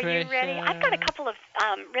 Patricia. Are you ready? I've got a couple of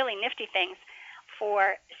really nifty things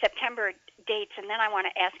for September dates, and then I want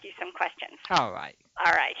to ask you some questions. All right.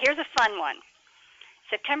 All right. Here's a fun one.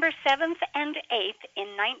 September 7th and 8th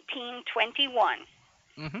in 1921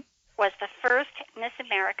 was the first Miss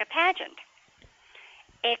America pageant,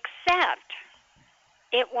 except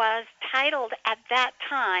it was titled at that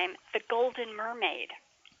time The Golden Mermaid.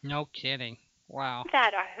 No kidding. Wow. Isn't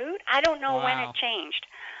that a hoot? I don't know when Wow. it changed.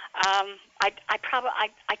 I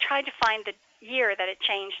tried to find the year that it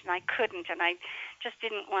changed, and I couldn't, and I just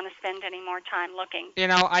didn't want to spend any more time looking. You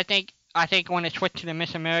know, I think when it switched to the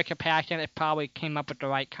Miss America pageant, it probably came up with the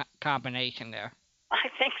right combination there. I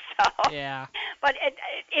think so. Yeah. But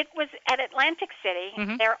it was at Atlantic City.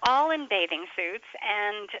 They're all in bathing suits,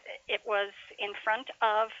 and it was in front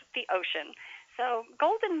of the ocean. So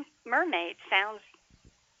Golden Mermaid sounds,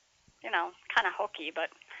 kind of hokey, but...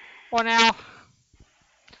 Well, now,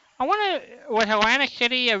 I wonder, was Atlantic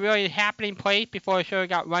City a really happening place before it sort of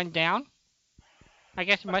got run down? I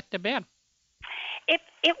guess it must have been.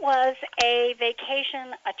 It was a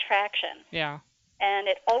vacation attraction. Yeah. And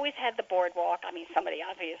it always had the boardwalk. I mean, somebody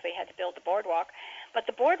obviously had to build the boardwalk. But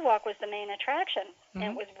the boardwalk was the main attraction. And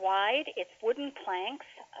it was wide. It's wooden planks.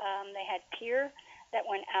 They had pier that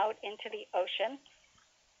went out into the ocean.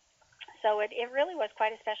 So it really was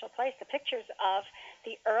quite a special place. The pictures of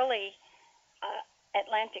the early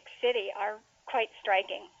Atlantic City are quite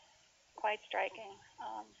striking. Quite striking.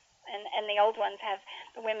 And the old ones have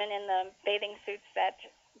the women in the bathing suits that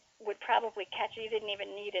would probably catch you. You didn't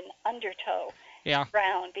even need an undertow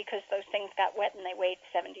drown because those things got wet and they weighed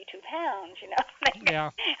 72 pounds,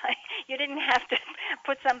 Yeah. You didn't have to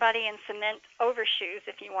put somebody in cement overshoes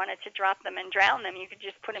if you wanted to drop them and drown them. You could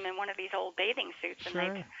just put them in one of these old bathing suits and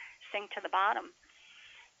they'd sink to the bottom.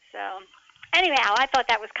 So anyhow, I thought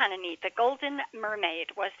that was kind of neat. The Golden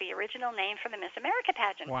Mermaid was the original name for the Miss America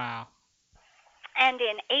pageant. Wow. And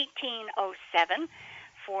in 1807,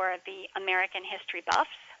 for the American history buffs,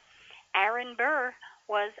 Aaron Burr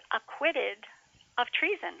was acquitted of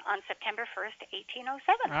treason on September 1st,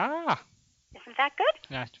 1807. Ah. Isn't that good?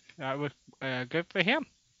 That was good for him.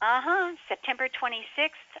 September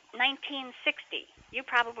 26th, 1960. You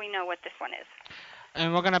probably know what this one is.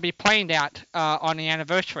 And we're going to be playing that on the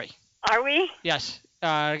anniversary. Are we? Yes.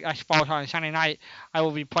 I suppose on Sunday night, I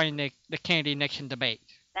will be playing the Kennedy-Nixon debate.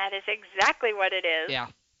 That is exactly what it is. Yeah.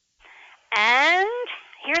 And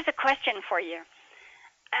here's a question for you.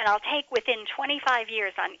 And I'll take within 25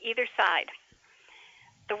 years on either side.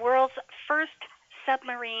 The world's first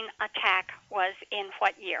submarine attack was in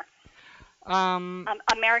what year?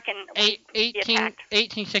 American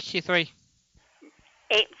 1863.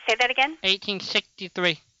 Say that again?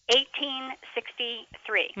 1863.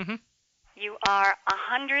 1863. You are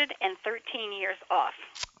 113 years off.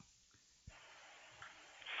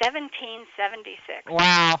 1776.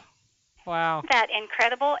 Wow. Isn't that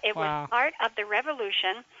incredible? It was part of the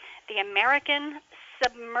revolution. The American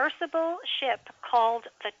submersible ship called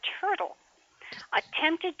the Turtle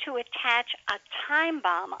attempted to attach a time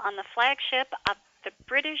bomb on the flagship of the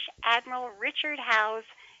British Admiral Richard Howe's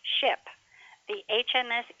ship, the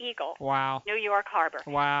HMS Eagle, Wow. New York Harbor.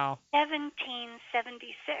 Wow.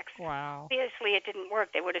 1776. Wow. Obviously, it didn't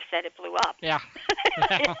work. They would have said it blew up. Yeah.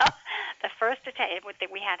 The first attack,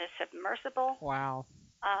 we had a submersible Wow.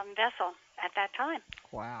 vessel at that time.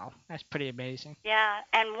 Wow. That's pretty amazing. Yeah,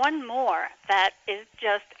 and one more that is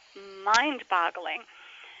just mind-boggling.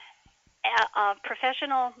 A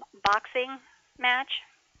professional boxing match.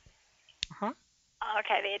 Uh-huh.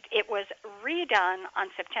 Okay, it was redone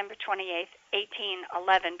on September 28th,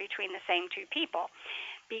 1811, between the same two people,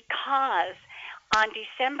 because in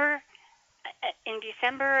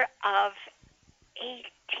December of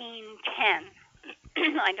 1810,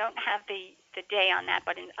 I don't have the day on that,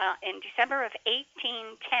 but in December of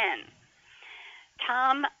 1810,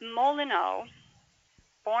 Tom Molineaux,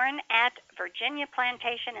 born at Virginia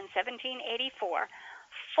Plantation in 1784,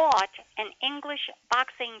 fought an English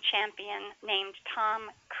boxing champion named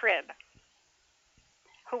Tom Cribb,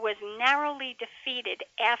 who was narrowly defeated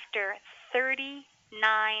after 39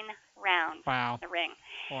 rounds Wow. in the ring.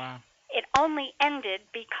 Wow. It only ended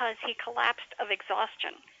because he collapsed of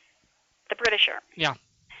exhaustion, the Britisher. Yeah.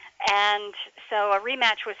 And so a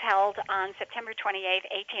rematch was held on September 28,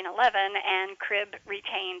 1811, and Cribb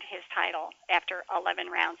retained his title after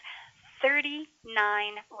 11 rounds.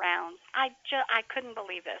 39 rounds. I couldn't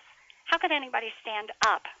believe this. How could anybody stand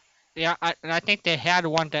up? Yeah, I think they had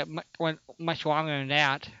one that went much longer than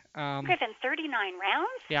that. Longer than 39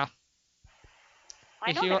 rounds? Yeah.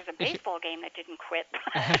 I know there was a baseball game that didn't quit.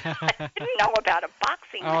 I didn't know about a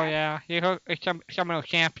boxing match. Oh, yeah. You know, some of those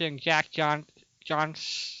champions, Jack Johnson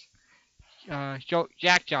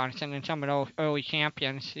and some of those early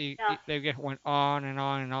champions, they just went on and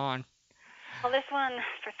on and on. Well, this one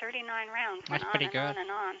for 39 rounds went on and on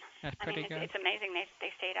and on. That's pretty good. It's amazing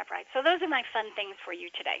they stayed upright. So those are my fun things for you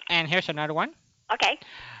today. And here's another one. Okay.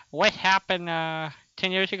 What happened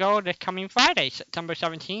 10 years ago this coming Friday, September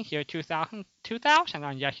 17th, year 2000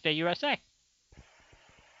 on Yesterday USA?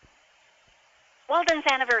 Weldon's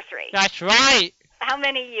anniversary. That's right. How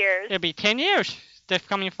many years? It'll be 10 years. This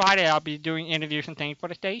coming Friday, I'll be doing interviews and things for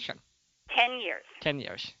the station. 10 years. 10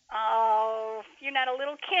 years. Oh, you're not a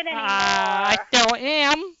little kid anymore. I still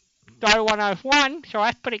am. Started when I was 1, so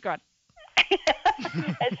that's pretty good.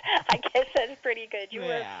 I guess that's pretty good. You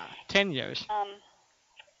were 10 years.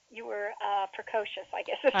 You were precocious, I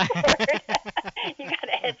guess is the word. You got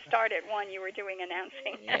a head start at 1. You were doing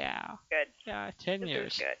announcing. Yeah. Good. Yeah, 10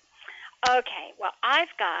 years. Good. Okay. Well,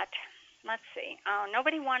 I've got. Let's see.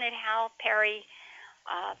 Nobody wanted Hal Perry,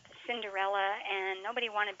 Cinderella, and nobody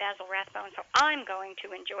wanted Basil Rathbone, so I'm going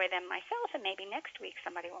to enjoy them myself, and maybe next week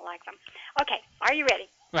somebody will like them. Okay, are you ready?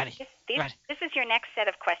 Ready. This is your next set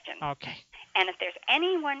of questions. Okay. And if there's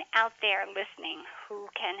anyone out there listening who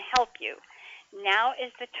can help you, now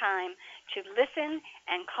is the time to listen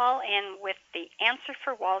and call in with the answer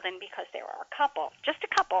for Walden, because there are just a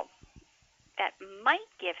couple, that might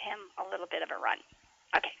give him a little bit of a run.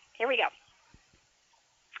 Okay, here we go.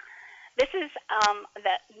 This is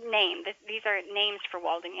the name. These are names for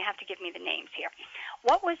Walden. You have to give me the names here.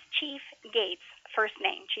 What was Chief Gates' first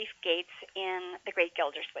name? Chief Gates in The Great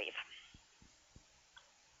Gildersleeve.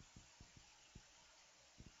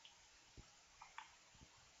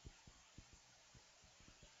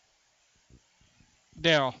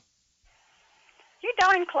 Daryl. You're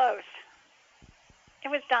darn close. It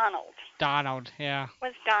was Donald. Donald, yeah. It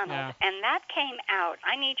was Donald. Yeah. And that came out.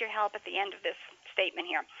 I need your help at the end of this statement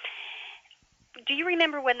here. Do you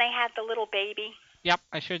remember when they had the little baby? Yep,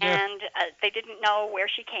 I sure do. And they didn't know where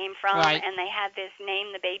she came from, right. And they had this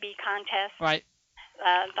Name the Baby contest. Right.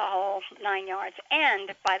 The whole 9 yards.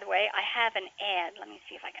 And, by the way, I have an ad. Let me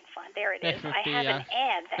see if I can find. There it is. I have an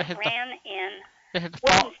ad that ran in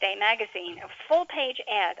Wednesday magazine, a full-page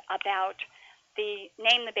ad about the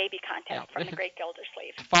Name the Baby contest from The Great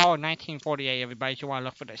Gildersleeve. Fall of 1948, everybody. You want to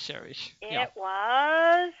look for this series. It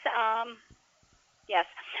was, yes.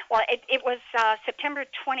 Well, it was September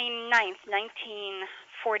 29th,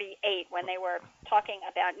 1948, when they were talking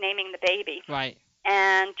about naming the baby. Right.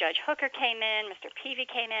 And Judge Hooker came in, Mr. Peavy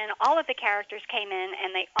came in, all of the characters came in,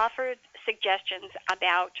 and they offered suggestions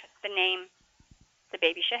about the name the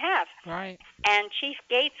baby should have. Right. And Chief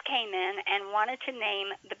Gates came in and wanted to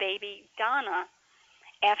name the baby Donna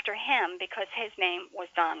after him because his name was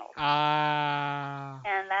Donald.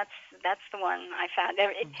 And that's the one I found.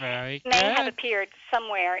 It very may good. have appeared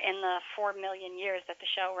somewhere in the 4 million years that the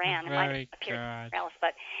show ran. It might have appeared somewhere else.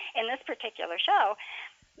 But in this particular show,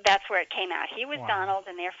 that's where it came out. He was Wow. Donald,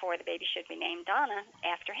 and therefore the baby should be named Donna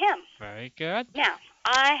after him. Very good. Now,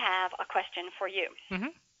 I have a question for you.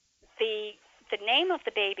 Mm-hmm. The name of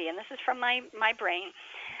the baby, and this is from my brain,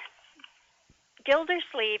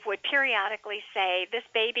 Gildersleeve would periodically say, this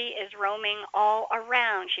baby is roaming all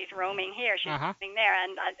around. She's roaming here, she's roaming there,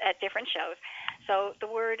 and at different shows. So the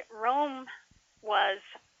word roam was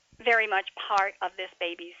very much part of this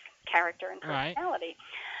baby's character and personality.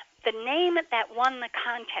 Right. The name that won the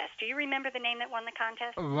contest, do you remember the name that won the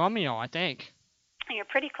contest? Romeo, I think. You're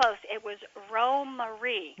pretty close. It was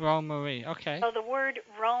Ro-Marie. Ro-Marie, okay. So the word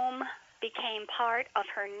Rome became part of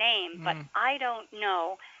her name, but I don't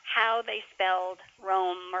know how they spelled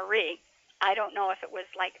Rome-Marie. I don't know if it was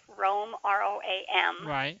like Rome, R-O-A-M,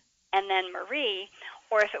 right, and then Marie,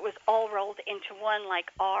 or if it was all rolled into one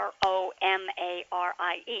like R-O-M-A-R-I-E.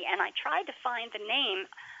 And I tried to find the name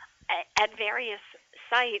at various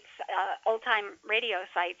sites, old-time radio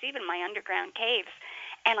sites, even my underground caves,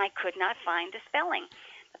 and I could not find the spelling.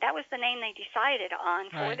 But that was the name they decided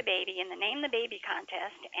on for the baby in the Name the Baby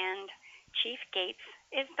contest, and Chief Gates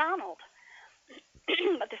is Donald.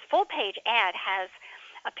 But this full-page ad has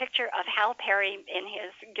a picture of Hal Perry in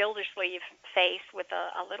his Gildersleeve face with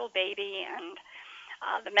a little baby, and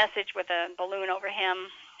the message with a balloon over him,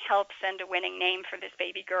 help send a winning name for this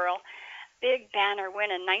baby girl. Big banner win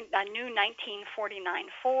a new 1949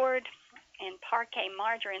 Ford in Parquet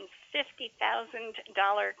Margarine's $50,000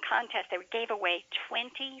 contest. They gave away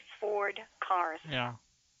 20 Ford cars. Yeah.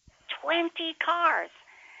 20 cars.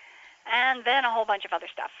 And then a whole bunch of other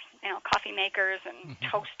stuff. Coffee makers and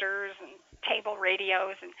toasters and table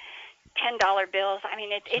radios and $10 bills. I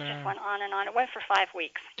mean, it just went on and on. It went for 5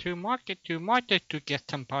 weeks. To market, to get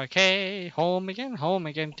some parquet. Home again,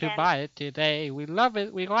 to buy it today. We love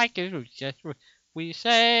it, we like it, we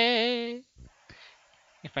say.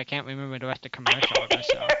 If I can't remember the rest of the commercial.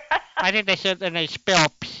 So. I think they said, and they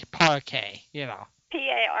spell parquet, P-A-R-K-A-Y.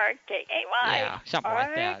 Yeah, something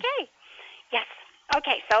like that. Okay. Yes.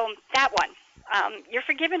 Okay, so that one. You're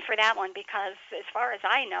forgiven for that one because, as far as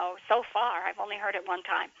I know, so far, I've only heard it one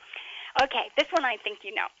time. Okay, this one I think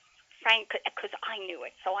you know. Frank, because I knew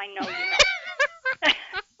it, so I know you know.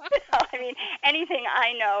 I mean, anything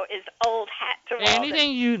I know is old hat to Walden.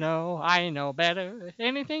 Anything you know, I know better.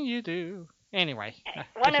 Anything you do. Anyway.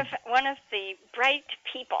 One of the bright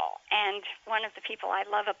people, and one of the people I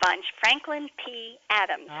love a bunch, Franklin P.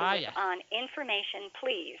 Adams, who was on Information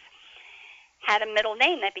Please, had a middle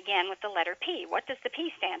name that began with the letter P. What does the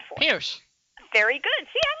P stand for? Pierce. Very good.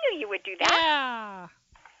 See, I knew you would do that. Yeah.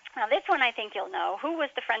 Now, this one I think you'll know. Who was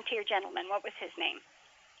the frontier gentleman? What was his name?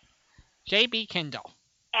 J.B. Kendall.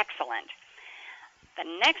 Excellent. The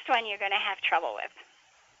next one you're going to have trouble with.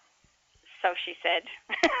 So she said,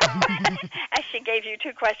 as she gave you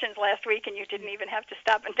 2 questions last week and you didn't even have to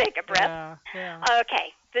stop and take a breath. Yeah.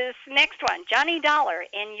 Okay, this next one, Johnny Dollar,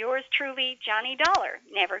 in yours truly, Johnny Dollar,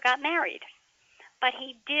 never got married. But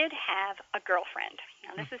he did have a girlfriend.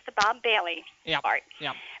 Now, this is the Bob Bailey part.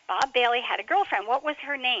 Yep. Bob Bailey had a girlfriend. What was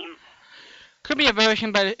her name? Could be a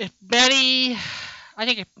version, but it's Betty. I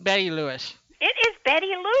think it's Betty Lewis. It is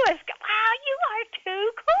Betty Lewis. Wow, you are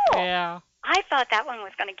too cool. Yeah. I thought that one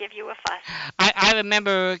was going to give you a fuss. I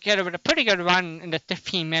remember getting a pretty good run in the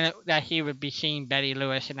 15 minutes that he would be seeing Betty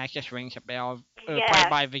Lewis, and that just rings a bell. Played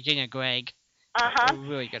by Virginia Gregg. A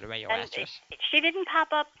really good radio actress. She didn't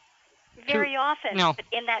pop up very often. No. But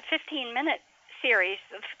in that 15-minute series,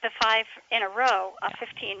 the 5 in a row of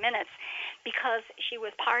 15 minutes, because she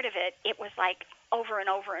was part of it, it was like over and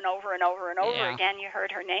over and over and over and over again you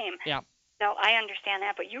heard her name. Yeah. So I understand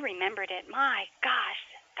that, but you remembered it. My gosh,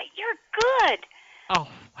 you're good. Oh,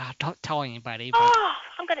 wow, don't tell anybody. But... Oh,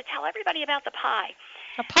 I'm going to tell everybody about the pie.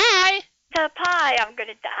 The pie? The pie. I'm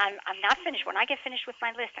not finished. When I get finished with my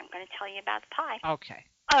list, I'm going to tell you about the pie. Okay.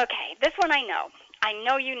 Okay, this one I know. I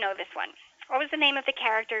know you know this one. What was the name of the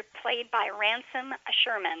character played by Ransom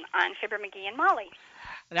Sherman on Fibber McGee and Molly?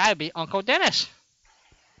 That would be Uncle Dennis.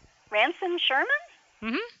 Ransom Sherman?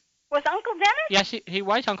 Mm-hmm. Was Uncle Dennis? Yes, he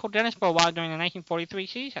was Uncle Dennis for a while during the 1943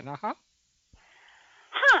 season. Huh.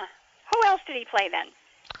 Who else did he play then?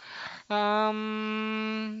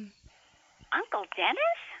 Uncle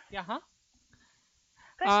Dennis? Yeah,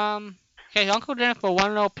 okay, Uncle Dennis for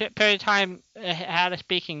one little period of time had a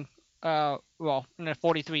speaking role in the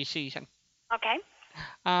 43 season. Okay.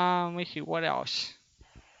 Let me see, what else?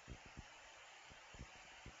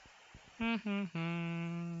 I'm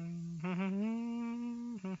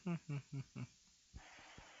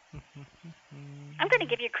going to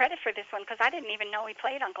give you credit for this one because I didn't even know he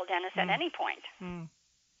played Uncle Dennis at any point.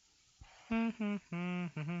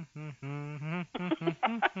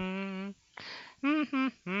 This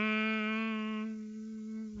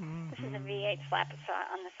is a V8 slap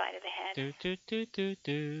on the side of the head. Do do do do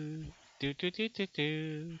do do do do do do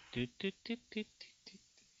do do do do.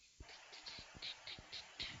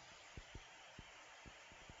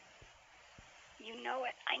 You know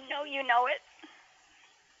it. I know you know it.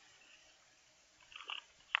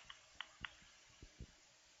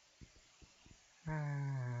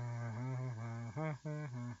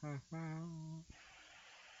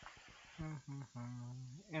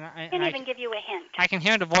 And I can't even give you a hint. I can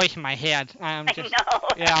hear the voice in my head. I know.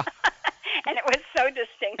 Yeah. And it was so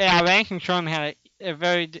distinct. Yeah, Rankin Sherman had a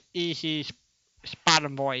very easy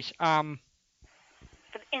spot-on voice. But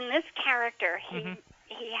in this character,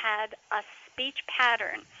 he had a speech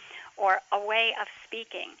pattern or a way of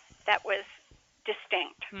speaking that was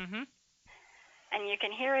distinct. And you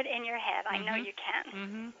can hear it in your head. I know you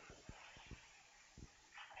can.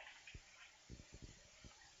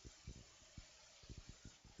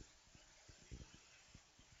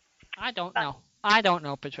 I don't know. I don't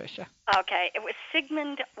know, Patricia. Okay, it was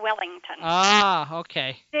Sigmund Wellington. Ah,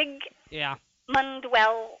 okay. Sigmund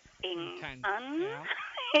Wellington. Yeah.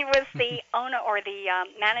 He was the owner or the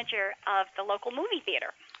manager of the local movie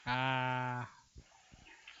theater.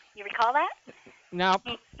 You recall that? Nope.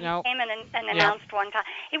 He came and announced one time.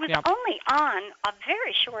 It was only on a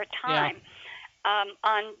very short time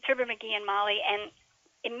on Fibber McGee and Molly, and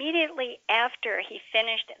immediately after he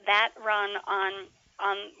finished that run on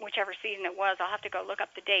whichever season it was, I'll have to go look up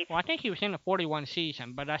the dates. Well, I think he was in the 41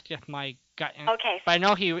 season, but that's just my gut. Okay. But I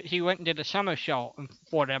know he went and did a summer show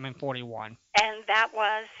for them in 41. And that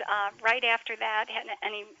was right after that,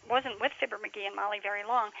 and he wasn't with Fibber McGee and Molly very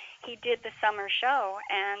long. He did the summer show,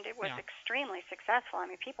 and it was extremely successful. I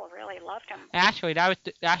mean, people really loved him. Actually, that's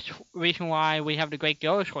the reason why we have the Great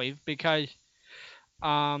Gildersleeve, because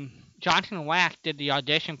Johnson and Wax did the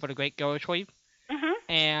audition for the Great Gildersleeve,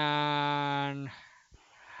 and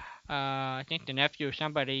I think the nephew or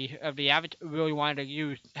somebody of the Avatar really wanted to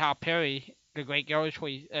use Hal Perry, the Great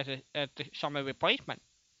Gildersleeve, as the summer replacement.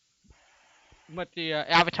 But the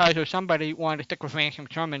advertiser or somebody wanted to stick with Ransom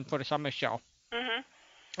Sherman for the summer show.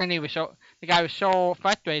 And the guy was so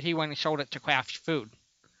frustrated he went and sold it to Kraft Food.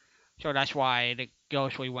 So that's why the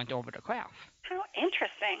Gildersleeve went over to Kraft. How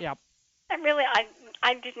interesting. Yep.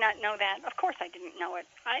 I did not know that. Of course I didn't know it.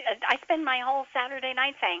 I spend my whole Saturday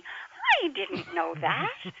night saying, I didn't know that.